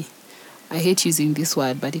to be... I hate using this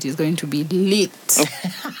word, but it is going to be lit.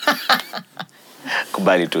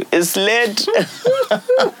 Kubali tu. It's late.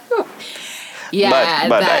 Yeah,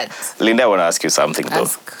 but Linda, I want to ask you something though.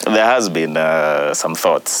 There has been some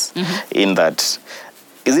thoughts in that.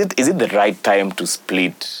 Is it the right time to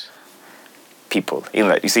split people? In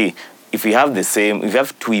that, you see, if we have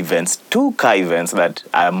two car events that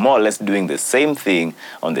are more or less doing the same thing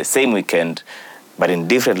on the same weekend, but in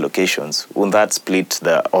different locations, won't that split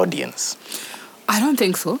the audience? I don't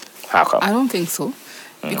think so. How come? I don't think so.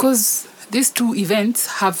 Because these two events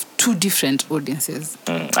have two different audiences.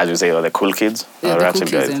 As you say, the cool kids? Yeah, the cool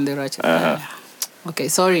kids and the ratchet. Okay,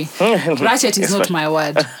 sorry. Ratchet is not my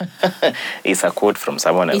word. It's a quote from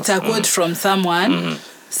someone else. It's a quote from someone,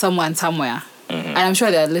 someone somewhere. And I'm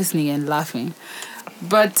sure they're listening and laughing.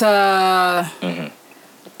 But...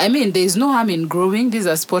 I mean, there is no harm in growing. This is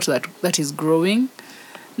a sport that is growing.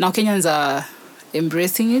 Now Kenyans are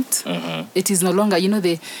embracing it. It is no longer,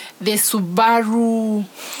 the Subaru,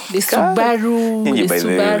 Subaru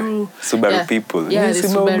people. Yeah, the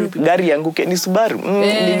Subaru people. Gari yanguke ni Subaru.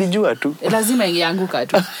 Nilijua tu. Lazima ingeanguka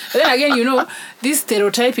tu. But then again, this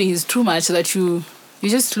stereotyping is too much that you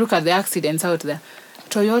just look at the accidents out there.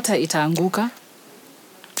 Toyota itaanguka.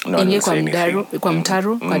 Inye kwa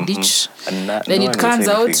mtaro, kwa ditch. Then it comes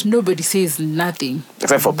out, nobody says nothing.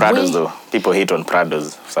 Except for Prados, though. People hate on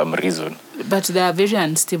Prados for some reason. But there are very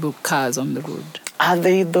unstable cars on the road. Are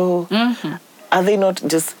they, though? Are they not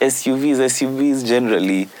just SUVs? SUVs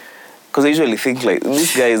generally... Because I usually think, like,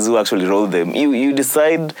 these guys who actually roll them, you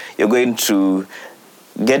decide you're going to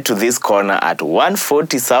get to this corner at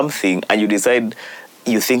 140-something, and you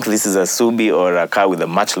think this is a Subi or a car with a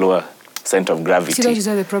much lower center of gravity. See, that is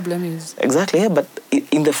where the problem is. Exactly, yeah, but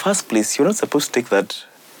in the first place, you're not supposed to take that.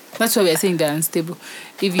 That's why we're saying they're unstable.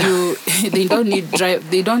 If they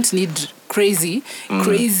don't need crazy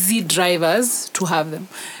drivers to have them.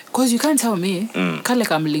 Because you can't tell me, kale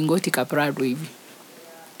kamlingoti kaprado hivi.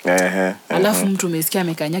 Alafu mtu umesikia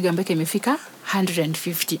amekanyaga mpaka imefika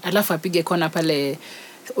 150. Alafu apige kona pale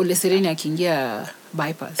Ole Sereni akiingia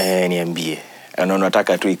bypass. Niambie. I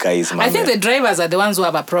think the drivers are the ones who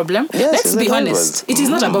have a problem. Yes, let's be honest. It is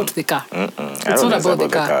not about the car. It's not about the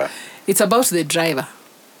car. It's about the driver.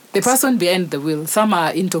 The person behind the wheel. Some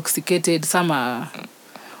are intoxicated, some are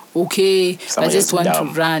okay. Some just want to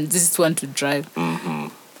run, just want to drive.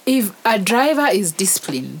 If a driver is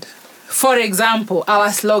disciplined, for example,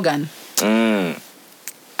 our slogan, I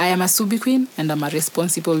am a Subi queen and I'm a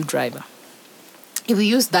responsible driver. If we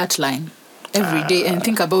use that line every day and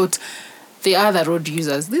think about the other road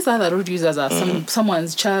users. These other road users are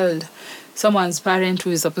someone's child, someone's parent who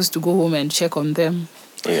is supposed to go home and check on them.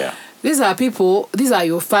 Yeah. These are people, these are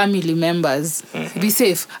your family members. Be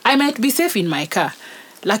safe. I might be safe in my car.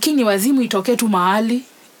 Lakini wazimu itoke tu mahali,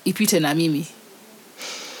 ipite na mimi.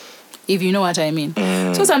 If you know what I mean.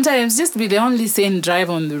 So sometimes just be the only sane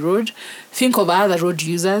driver on the road. Think of other road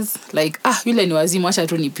users. Like, yule ni wazimu, acha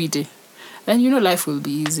tu nipite. And life will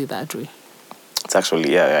be easy that way. It's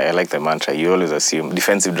actually, I like the mantra. You always assume,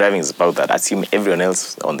 defensive driving is about that. Assume everyone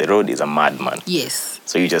else on the road is a madman. Yes.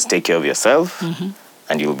 So you just take care of yourself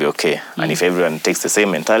and you'll be okay. And if everyone takes the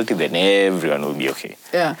same mentality, then everyone will be okay.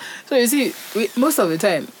 Yeah. So you see, most of the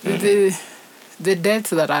time, the deaths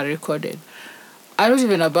that are recorded are not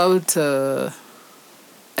even about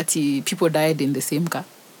people died in the same car.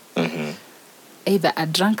 Either a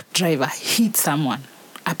drunk driver hit someone,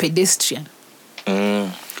 a pedestrian,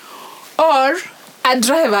 or a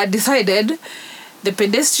driver decided the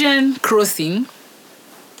pedestrian crossing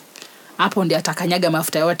hapo ndio atakanyaga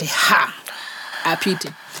mafuta yote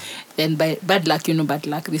apite. Then by bad luck,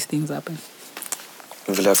 these things happen.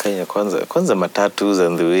 Vile Kenya kwanza matatus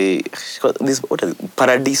and the way what is it?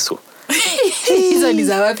 Paradiso. Hizo ni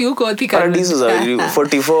za wapi huko Thika? Paradiso za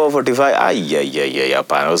 44, 45.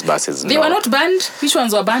 Hapana, those buses. They were not banned. Which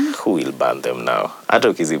ones were banned? Who will ban them now? Hata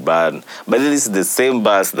ukiziban. But this is the same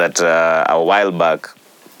bus that a while back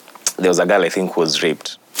there was a girl I think who was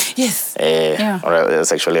raped. Yes. Or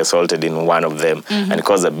sexually assaulted in one of them, and it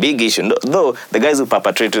caused a big issue. Though the guys who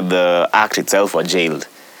perpetrated the act itself were jailed.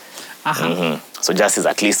 So justice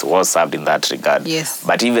at least was served in that regard. Yes.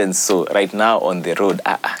 But even so, right now on the road,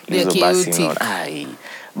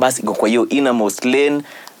 basi iko kwa hiyo innermost lane,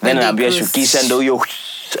 then anaambia shukisha ndio hiyo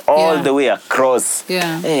all the way across.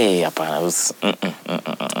 Hapana,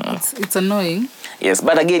 it's annoying. Yes,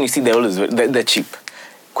 but again you see they always the cheap.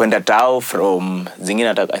 Kwenda tao from zingine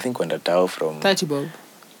I think kwenda tao from 30 bob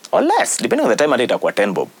or less depending on the time, itakuwa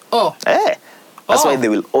 10 bob. That's why they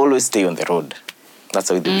will always stay on the road. That's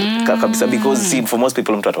how they kabisa, because see, for most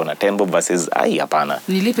people mtu ataona 10 bob versus hapana,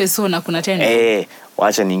 nilipe so na kuna 10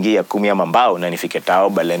 wacha niingie ya 10 ama mbao na nifike tao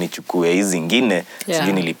bali nichukue hizi zingine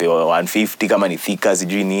sijui nilipewa 150 kama ni thika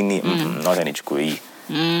sijui nini naona nichukue hii.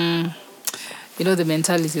 You know the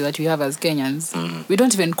mentality that we have as Kenyans, we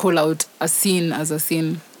don't even call out a scene as a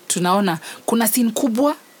scene. Tunaona kuna scene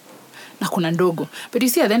kubwa na kuna ndogo, but you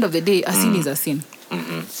see at the end of the day a scene is a scene.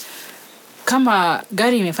 Kama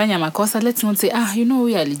gari imefanya makosa, let's not say you know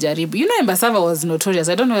huyu alijaribu. You know Embasava was notorious.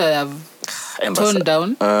 I don't know whether I've toned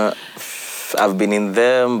down. I've been in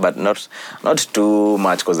them but not too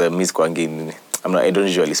much because I miss kwangini. I don't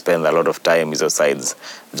usually spend a lot of time hizo sides.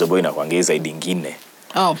 Jobo inakwangeza side ingine.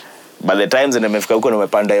 But the times when nimefika huko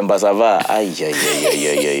nimepanda Embasava,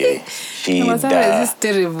 Embasava is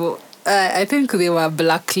terrible. I think they were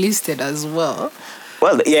blacklisted as well.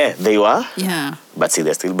 Well, yeah, they were. Yeah. But see,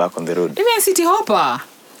 they're still back on the road. Even City Hopper.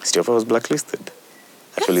 City Hopper was blacklisted.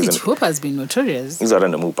 Actually, City Hopper has been notorious. He's around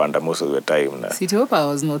the Mupanda most of the time. City Hopper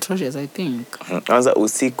was notorious, I think. Kwanza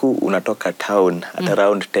usiku unatoka town at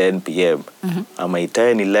around 10 p.m. Ama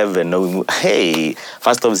 10, 11. No, hey,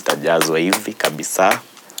 first of zitajazwa hivi kabisa.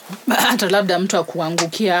 Hata labda mtu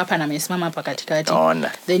akuangukia hapa na amesimama hapa katikati.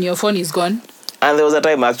 Then your phone is gone. And there was a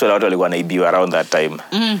time actually watu walikuwa naibiwa around that time.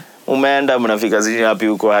 Umeenda mnafika sijui wapi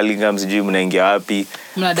huko Hurlingham sijui mnaingia wapi.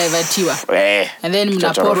 Mnadivertiwa. And then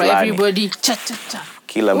mnaporwa everybody. Cha.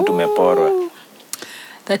 Kila mtu meporwa.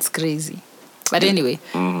 That's crazy. But anyway,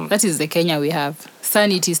 that is the Kenya we have.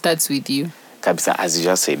 Sanity starts with you. Kabisa, as you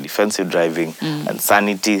just said, defensive driving and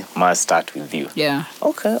sanity must start with you. Yeah.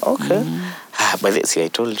 Okay. But see, I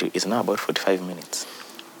told you, it's now about 45 minutes.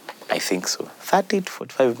 I think so. 30 to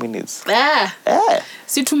 45 minutes.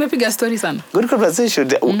 Si tumepiga story sana. Good conversation.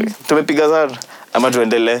 Tumepiga sana. Ama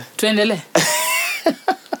tuendelee?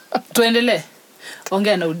 Tuendelee.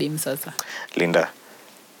 Ongea na Udim sasa. Linda.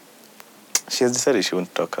 She has decided she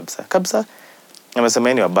won't talk kabisa. Amesema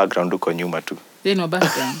yeye ni wa background uko nyuma tu. Yeye ni wa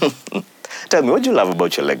background. Tell me, what do you love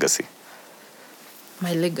about your legacy?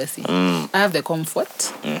 My legacy? I have the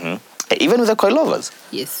comfort. Even with the coilovers?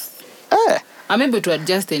 Yes. I'm able to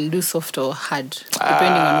adjust and do soft or hard,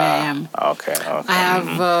 depending on where I am. Okay. I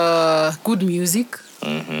have good music.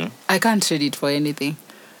 I can't trade it for anything.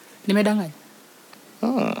 Nimedanganya.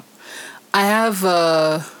 I have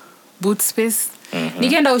boot space.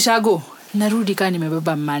 Nikienda ushago, narudi kama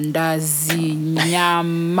nimebeba mandazi,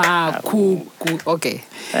 nyama, kuku. Okay.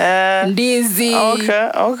 Ndizi.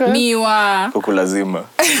 Okay. Miwa. Kuku lazima.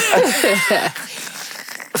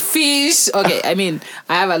 Fish. Okay, I mean,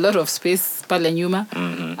 I have a lot of space pale nyuma.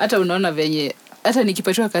 Hata unaona venye, hata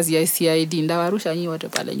nikipatiwa kazi ya CID, ndawarusha nyinyi wote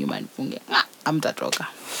pale nyuma nifunge. Amtatoka.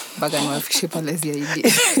 Mpaka niwafikishe pale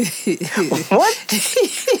CID. What?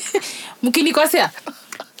 Mkinikosea,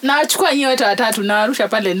 nachukua nyinyi wote watatu nawarusha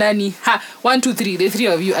pale ndani. 1 2 3, the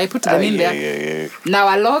 3 of you, I put them in there. Yeah. Na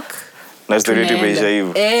walok. Na story tumeisha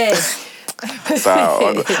hivyo. So,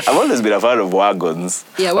 I've always been a fan of wagons.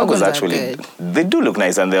 Yeah, wagons actually, are good. They do look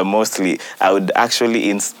nice and they're mostly, I would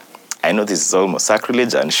actually, I know this is almost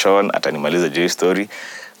sacrilege and Sean atanimaliza J story,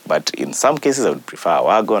 but in some cases I would prefer a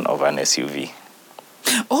wagon over an SUV.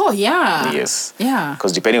 Oh, yeah. Yes. Yeah.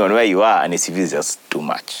 Because depending on where you are, an SUV is just too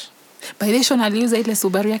much. By the way, Sean aliuza ile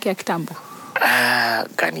Subaru yake ya kitambo.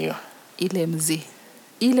 Can you? Ile mzee.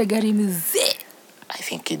 Ile gari mzee. I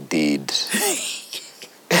think he did.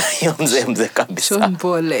 Mzee kabisa. Sean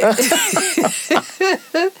pole.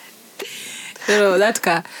 You know, that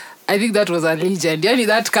car, I think that was a legend. Yani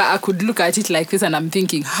that car, I could look at it like this and I'm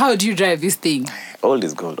thinking, how do you drive this thing? Old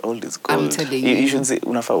is gold. I'm telling you. You should say,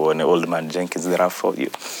 unafaa uone Old Man Jenkins, there are for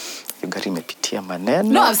you. You gari imepitia maneno.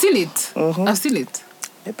 No, I've seen it. I've seen it.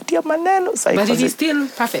 Imepitia maneno. But it is still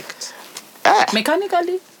perfect.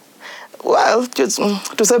 Mechanically. Well, just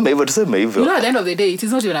tuseme hivyo. You know, at the end of the day, it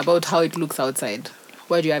is not even about how it looks outside.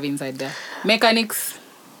 What do you have inside there? Mechanics,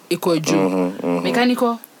 iko juu.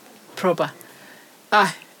 Mechanical, proper.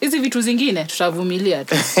 Hizi vitu zingine tutavumilia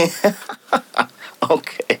tu.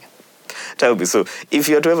 Okay. Tell me, so if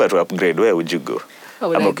you were to ever to upgrade, where would you go?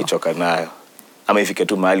 Ama ukichoka nayo. Ama ifike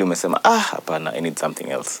tu mahali umesema, hapana, I need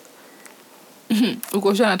something else.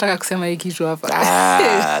 Uko sure nataka kusema hii kitu hapa.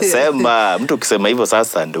 Sema, mtu ukisema hivyo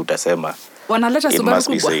sasa ndio utasema. Wanaleta Subaru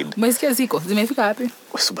kubwa. Umesikia ziko? Zimefika wapi?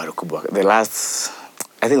 Subaru kubwa. The last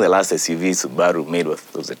I think the last SUV Subaru made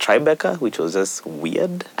was a Tribeca, which was just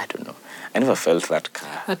weird. I don't know. I never felt that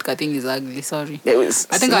car. That car thing is ugly, sorry. I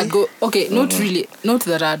think I'd go, okay, not really, not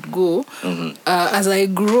that I'd go. As I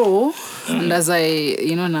grow, and as I,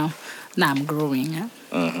 now I'm growing,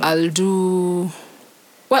 I'll do,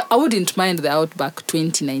 well, I wouldn't mind the Outback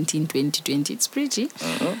 2019, 2020. It's pretty.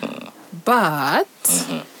 But,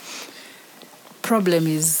 problem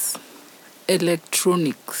is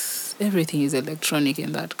electronics. Everything is electronic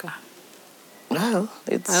in that car. Well,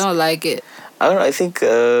 I don't like it. I think,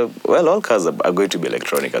 all cars are going to be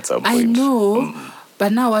electronic at some point. I know,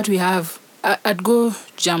 but now what we have, I'd go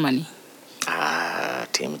Germany.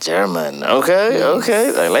 Team German. Okay, yes.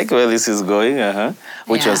 Okay. I like where this is going.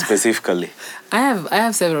 Which one specifically? I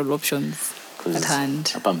have several options at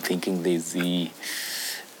hand. I'm thinking there's the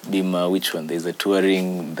Beamer. Which one? There's a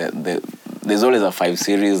Touring. There's always a 5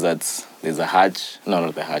 Series. There's a hatch. No,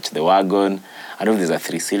 not the hatch. The wagon. I don't know if there's a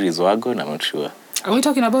 3 Series wagon. I'm not sure. Are we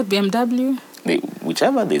talking about BMW?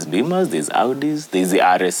 Whichever. There's Beamers. There's Audis. There's the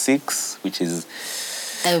RS6, which is...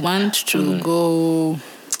 I want to go...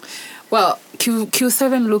 Well,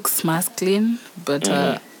 Q7 looks masculine, but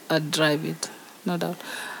I'd drive it, no doubt.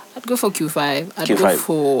 I'd go for Q5.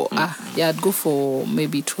 I'd go for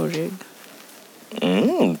maybe Touareg.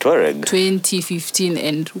 Touareg. 2015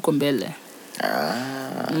 and Ukombele.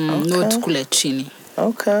 Okay. Not Kulecini.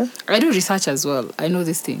 Okay. I do research as well. I know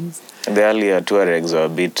these things. The earlier Touaregs were a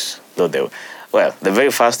bit, the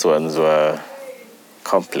very first ones were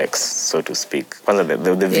complex, so to speak. The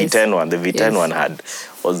V10 one,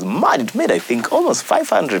 was mad. It made, I think, almost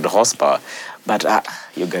 500 horsepower. But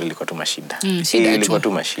your gari liko tu mashida.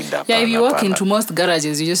 Mashida. Yeah, if you walk into most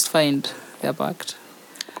garages, you just find they're parked.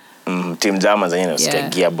 Team German zenyewe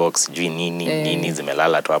gearbox, jui nini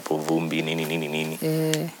zimelala tu hapo vumbi nini.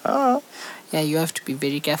 Yeah, you have to be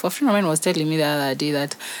very careful. A friend of mine was telling me the other day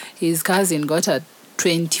that his cousin got a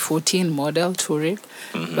 2014 model Touareg,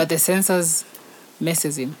 but the sensors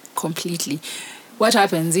messes him completely. What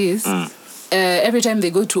happens is, every time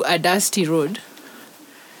they go to a dusty road,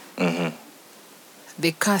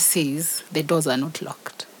 the car says the doors are not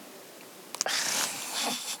locked.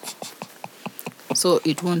 So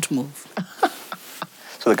it won't move.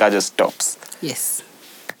 So the car just stops? Yes.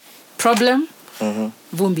 Problem?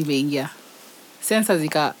 Vumbi meingia. Sensors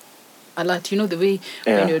ika alert. You know the way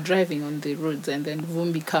when you're driving on the roads and then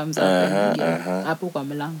vumbi comes up hapo kwa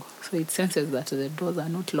mlango. So it senses that the doors are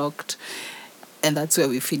not locked, and that's where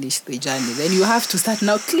we finish the journey. Then you have to start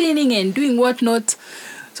now cleaning and doing whatnot.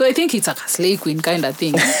 So I think it's like a slay queen kind of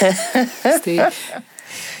thing.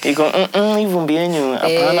 Vumbi yenyu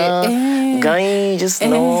hapana. Guy, just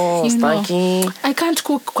no spanky. I can't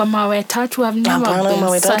cook kwa mawe tatu. I've never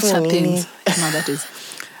done such a thing. No, that is.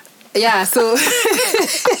 Yeah, so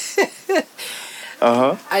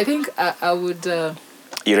I think I would.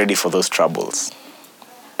 You ready for those troubles?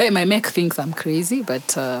 My mech thinks I'm crazy,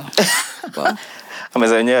 but well.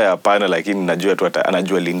 Amezenyewe hapana, lakini najua tu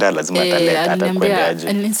anajua Linda lazima atakwendaje.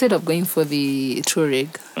 And instead of going for the Touareg,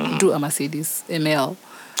 do a Mercedes ML.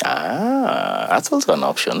 That's also an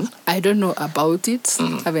option. I don't know about it.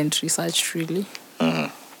 Haven't researched really. The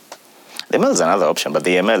ML is another option, but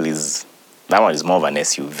the ML that one is more of an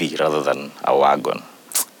SUV rather than a wagon.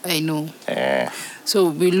 I know. So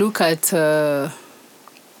we look at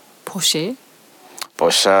Porsche.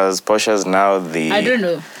 Porsches now I don't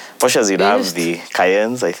know. Porsches, you'd have the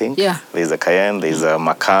Cayennes, I think. Yeah. There's a Cayenne, there's a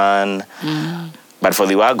Macan. But for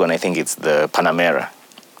the wagon, I think it's the Panamera.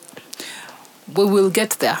 We will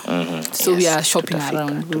get there. So yes, we are shopping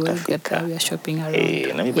around. We will get there. We are shopping around.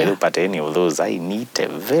 Let me put any of those. I need a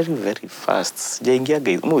very, very fast. Sijaingia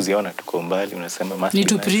guys. Muziona tuko mbali unasema must. Ni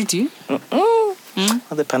too pretty.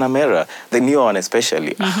 The Panamera, the new one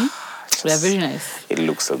especially. They are very nice. It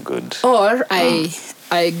looks so good. Or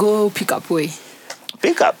I go pick up way.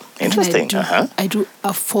 Pick up. Interesting. I do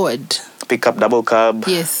a Ford. Pick up double cab.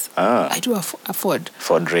 Yes. I do a Ford.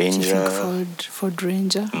 Ford Ranger. Ford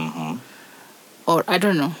Ranger. Or I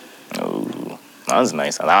don't know. Oh, that's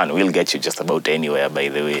nice. And that one will get you just about anywhere, by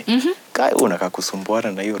the way. Kai unaka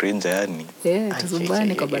kusumbuana na hiyo Ranger yani. Yeah,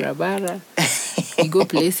 tusumbuane kwa barabara. We go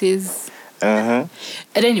places. And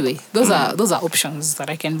anyway, those are options that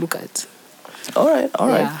I can look at. All right.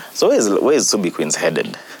 Yeah. So where is Subi Queens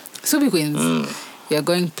headed? Subi Queens, you're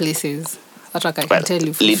going places. That's what I can tell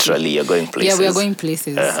you. Literally, you're going places. Yeah, we are going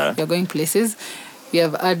places. We are going places. We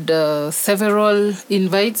have had several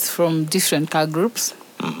invites from different car groups.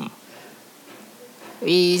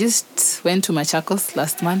 We just went to Machakos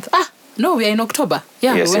last month. No, we are in October.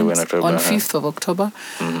 Yeah, yes, we we're went in October, on 5th of October.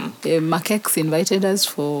 Makex invited us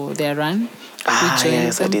for their run.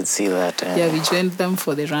 Yes, them. I did see that. Yeah, we joined them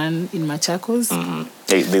for the run in Machakos.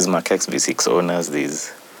 These Makex V6 owners,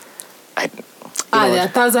 these... there are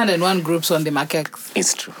 1,001 groups on the Makex.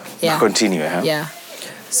 It's true. Yeah. Continue, huh? Yeah.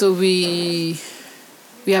 So we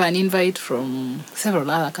have an invite from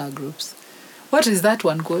several other car groups. What is that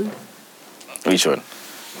one called? Which one?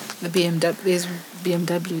 The BMW. There's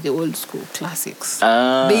BMW, the old school classics.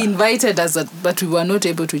 They invited us, but we were not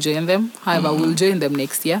able to join them. However, we'll join them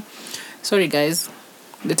next year. Sorry, guys.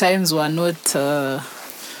 The times were not...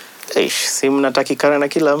 si mnatakikana na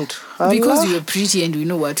kila mtu. Because you're pretty and we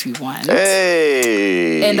know what we want.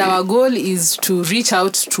 Hey. And our goal is to reach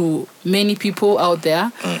out to many people out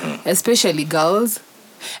there, especially girls.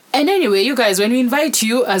 And anyway, you guys, when we invite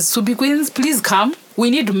you as Subi Queens, please come.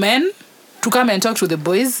 We need men to come and talk to the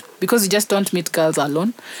boys because we just don't meet girls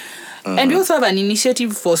alone. And we also have an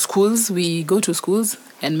initiative for schools. We go to schools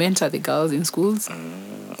and mentor the girls in schools.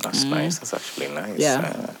 That's nice. That's actually nice.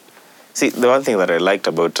 Yeah. See, the one thing that I liked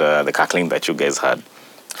about the cackling that you guys had,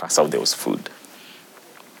 first off, there was food.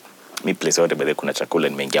 Me place yote bade kuna chakula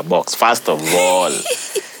nimeingia box. First of all,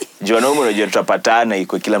 jua nomo unajua tutapatana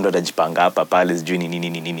iko kila mtu atajipanga hapa pale sijui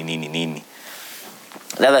nini.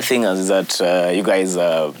 The other thing is that you guys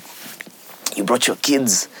you brought your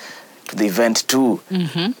kids to the event too.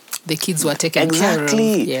 The kids were taken care of.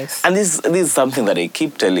 Yes. And this is something that I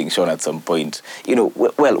keep telling Sean at some point. You know,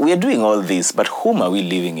 well, we are doing all this, but whom are we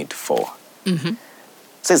leaving it for?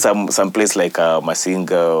 Say some place like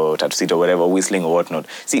Masinga or Tatusita or whatever, whistling or whatnot.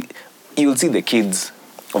 See, you'll see the kids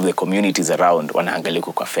of the communities around wanaangalia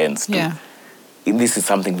kwa fence too. Yeah. This is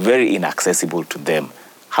something very inaccessible to them.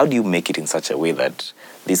 How do you make it in such a way that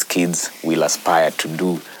these kids will aspire to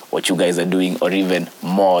do what you guys are doing or even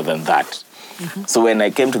more than that? So when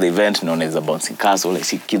I came to the event known as a bouncing castle, I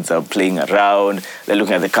see kids are playing around, they're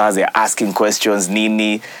looking at the cars, they're asking questions,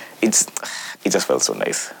 Nini. It just felt so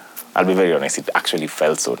nice. I'll be very honest, it actually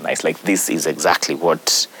felt so nice. Like this is exactly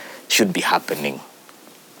what should be happening.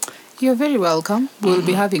 You're very welcome. We'll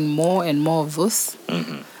be having more and more of those.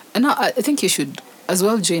 And I think you should as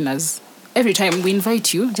well join us. Every time we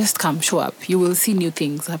invite you, just come, show up. You will see new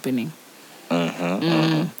things happening.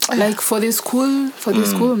 Like for the school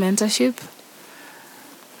mentorship,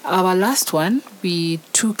 our last one, we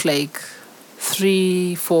took like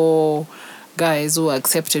 3-4 guys who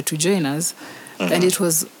accepted to join us. And it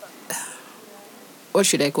was, what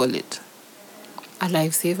should I call it? A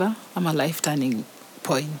lifesaver. I'm a life turning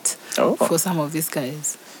point for some of these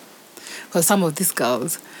guys. For some of these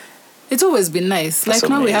girls. It's always been nice. That's like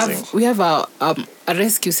now amazing. we have a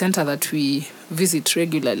rescue center that we visit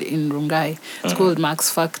regularly in Rungai. It's called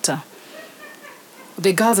Max Factor.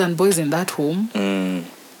 The girls and boys in that home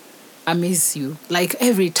amaze you. Like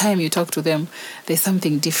every time you talk to them, there's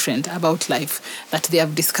something different about life that they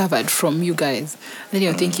have discovered from you guys. Then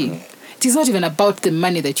you're thinking, it is not even about the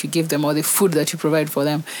money that you give them or the food that you provide for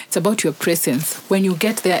them. It's about your presence. When you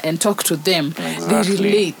get there and talk to them, they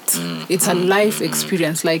relate. It's a life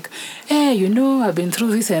experience. Like, hey, you know, I've been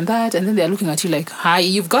through this and that. And then they're looking at you like, hi,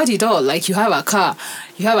 you've got it all. Like, you have a car,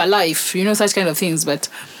 you have a life, you know, such kind of things. But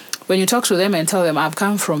when you talk to them and tell them, I've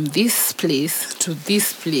come from this place to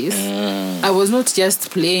this place, I was not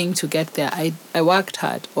just playing to get there. I worked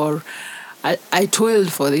hard or I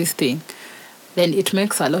toiled for this thing. Then it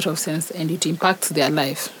makes a lot of sense and it impacts their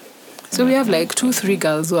life. So we have like 2-3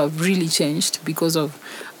 girls who have really changed because of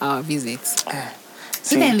our visits.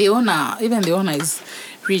 Even the owner is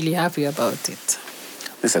really happy about it.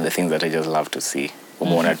 These are the things that I just love to see.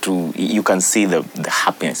 You can see the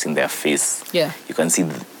happiness in their face. Yeah. You can see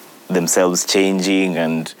themselves changing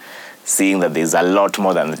and seeing that there's a lot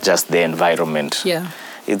more than just the environment. Yeah.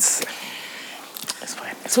 It's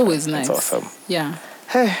fine. It's always nice. It's awesome. Yeah.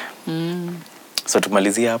 Hey. So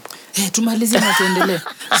tumalizie hapo. Tumalizie na tuendelee.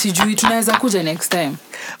 Sijui tunaweza kuja next time.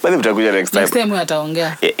 Basi mtakuja next time. Next time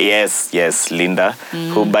ataongea. Yes, Linda,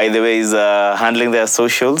 who by the way is handling their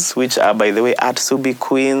socials, which are by the way at Subi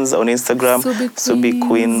Queens on Instagram, Subi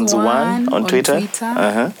Queens 1 on Twitter.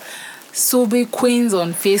 Subi Queens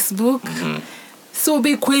on Facebook.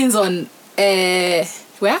 Subi Queens on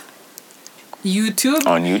where? YouTube.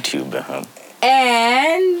 On YouTube.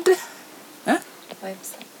 And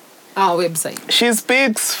our website. She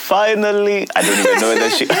speaks finally. I don't even know whether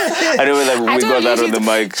we got that on the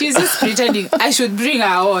mic. She's just pretending. I should bring her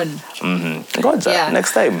on. Gotcha.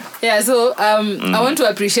 Next time. Yeah, so I want to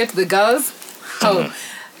appreciate the girls. How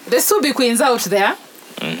the Subi Queens out there.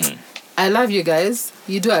 I love you guys.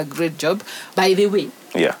 You do a great job. By the way,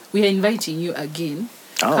 we are inviting you again.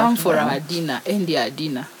 Come for our dinner, India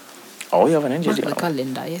dinner. Oh, you have an NJ dinner? The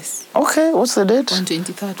calendar, yes. Okay, what's the date? On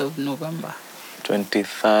 23rd of November.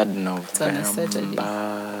 23rd November. It's on a Saturday.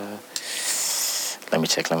 Let me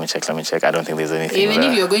check. I don't think there's anything Even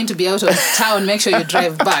there. if you're going to be out of town, make sure you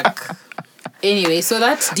drive back. Anyway, so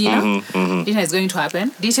that dinner is going to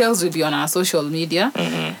happen. Details will be on our social media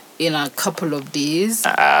in a couple of days.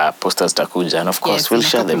 Posters takuja, and of course we'll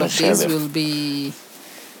share them. We'll be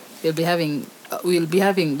having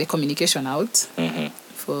the communication out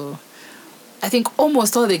for. I think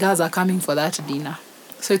almost all the girls are coming for that dinner,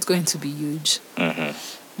 so it's going to be huge.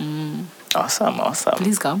 Awesome.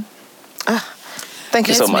 Please come. Thank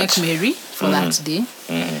you so much. Let's make merry for that day.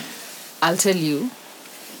 I'll tell you.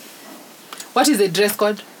 What is the dress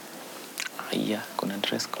code? Yeah, kuna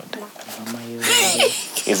dress code.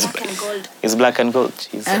 It's black and gold. It's black and gold.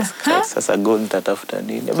 Jesus Christ, that's a gold tatafuta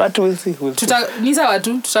nini. But we'll see. Ni sawa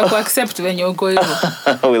tu, tutakuaccept when you go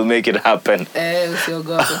hivyo. We'll make it happen.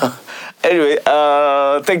 Usiogope. Anyway,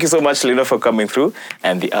 thank you so much, Linda, for coming through.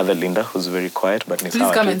 And the other Linda, who's very quiet, but please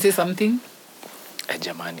come and say something.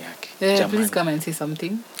 Jamani yake. Please come and say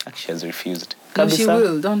something. She has refused. No, she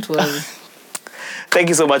will. Don't worry. Thank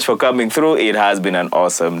you so much for coming through. It has been an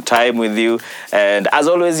awesome time with you. And as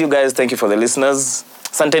always, you guys, thank you for the listeners.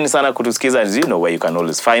 Santeni sana kutusikiza. As you know where you can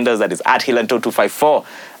always find us. That is at Hilanto254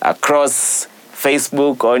 across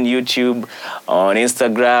Facebook, on YouTube, on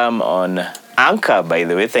Instagram, on Anchor, by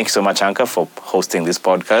the way. Thank you so much, Anchor, for hosting this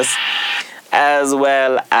podcast. As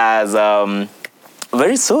well as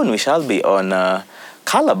very soon we shall be on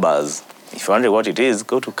Calabars. If you're wondering what it is,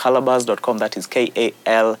 go to calabars.com. That is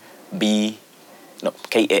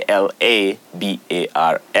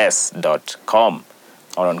KALABARS.com,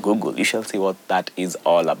 or on Google. You shall see what that is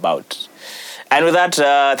all about. And with that,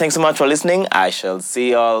 thanks so much for listening. I shall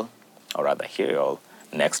see y'all, or rather hear y'all,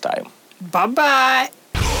 next time. Bye-bye.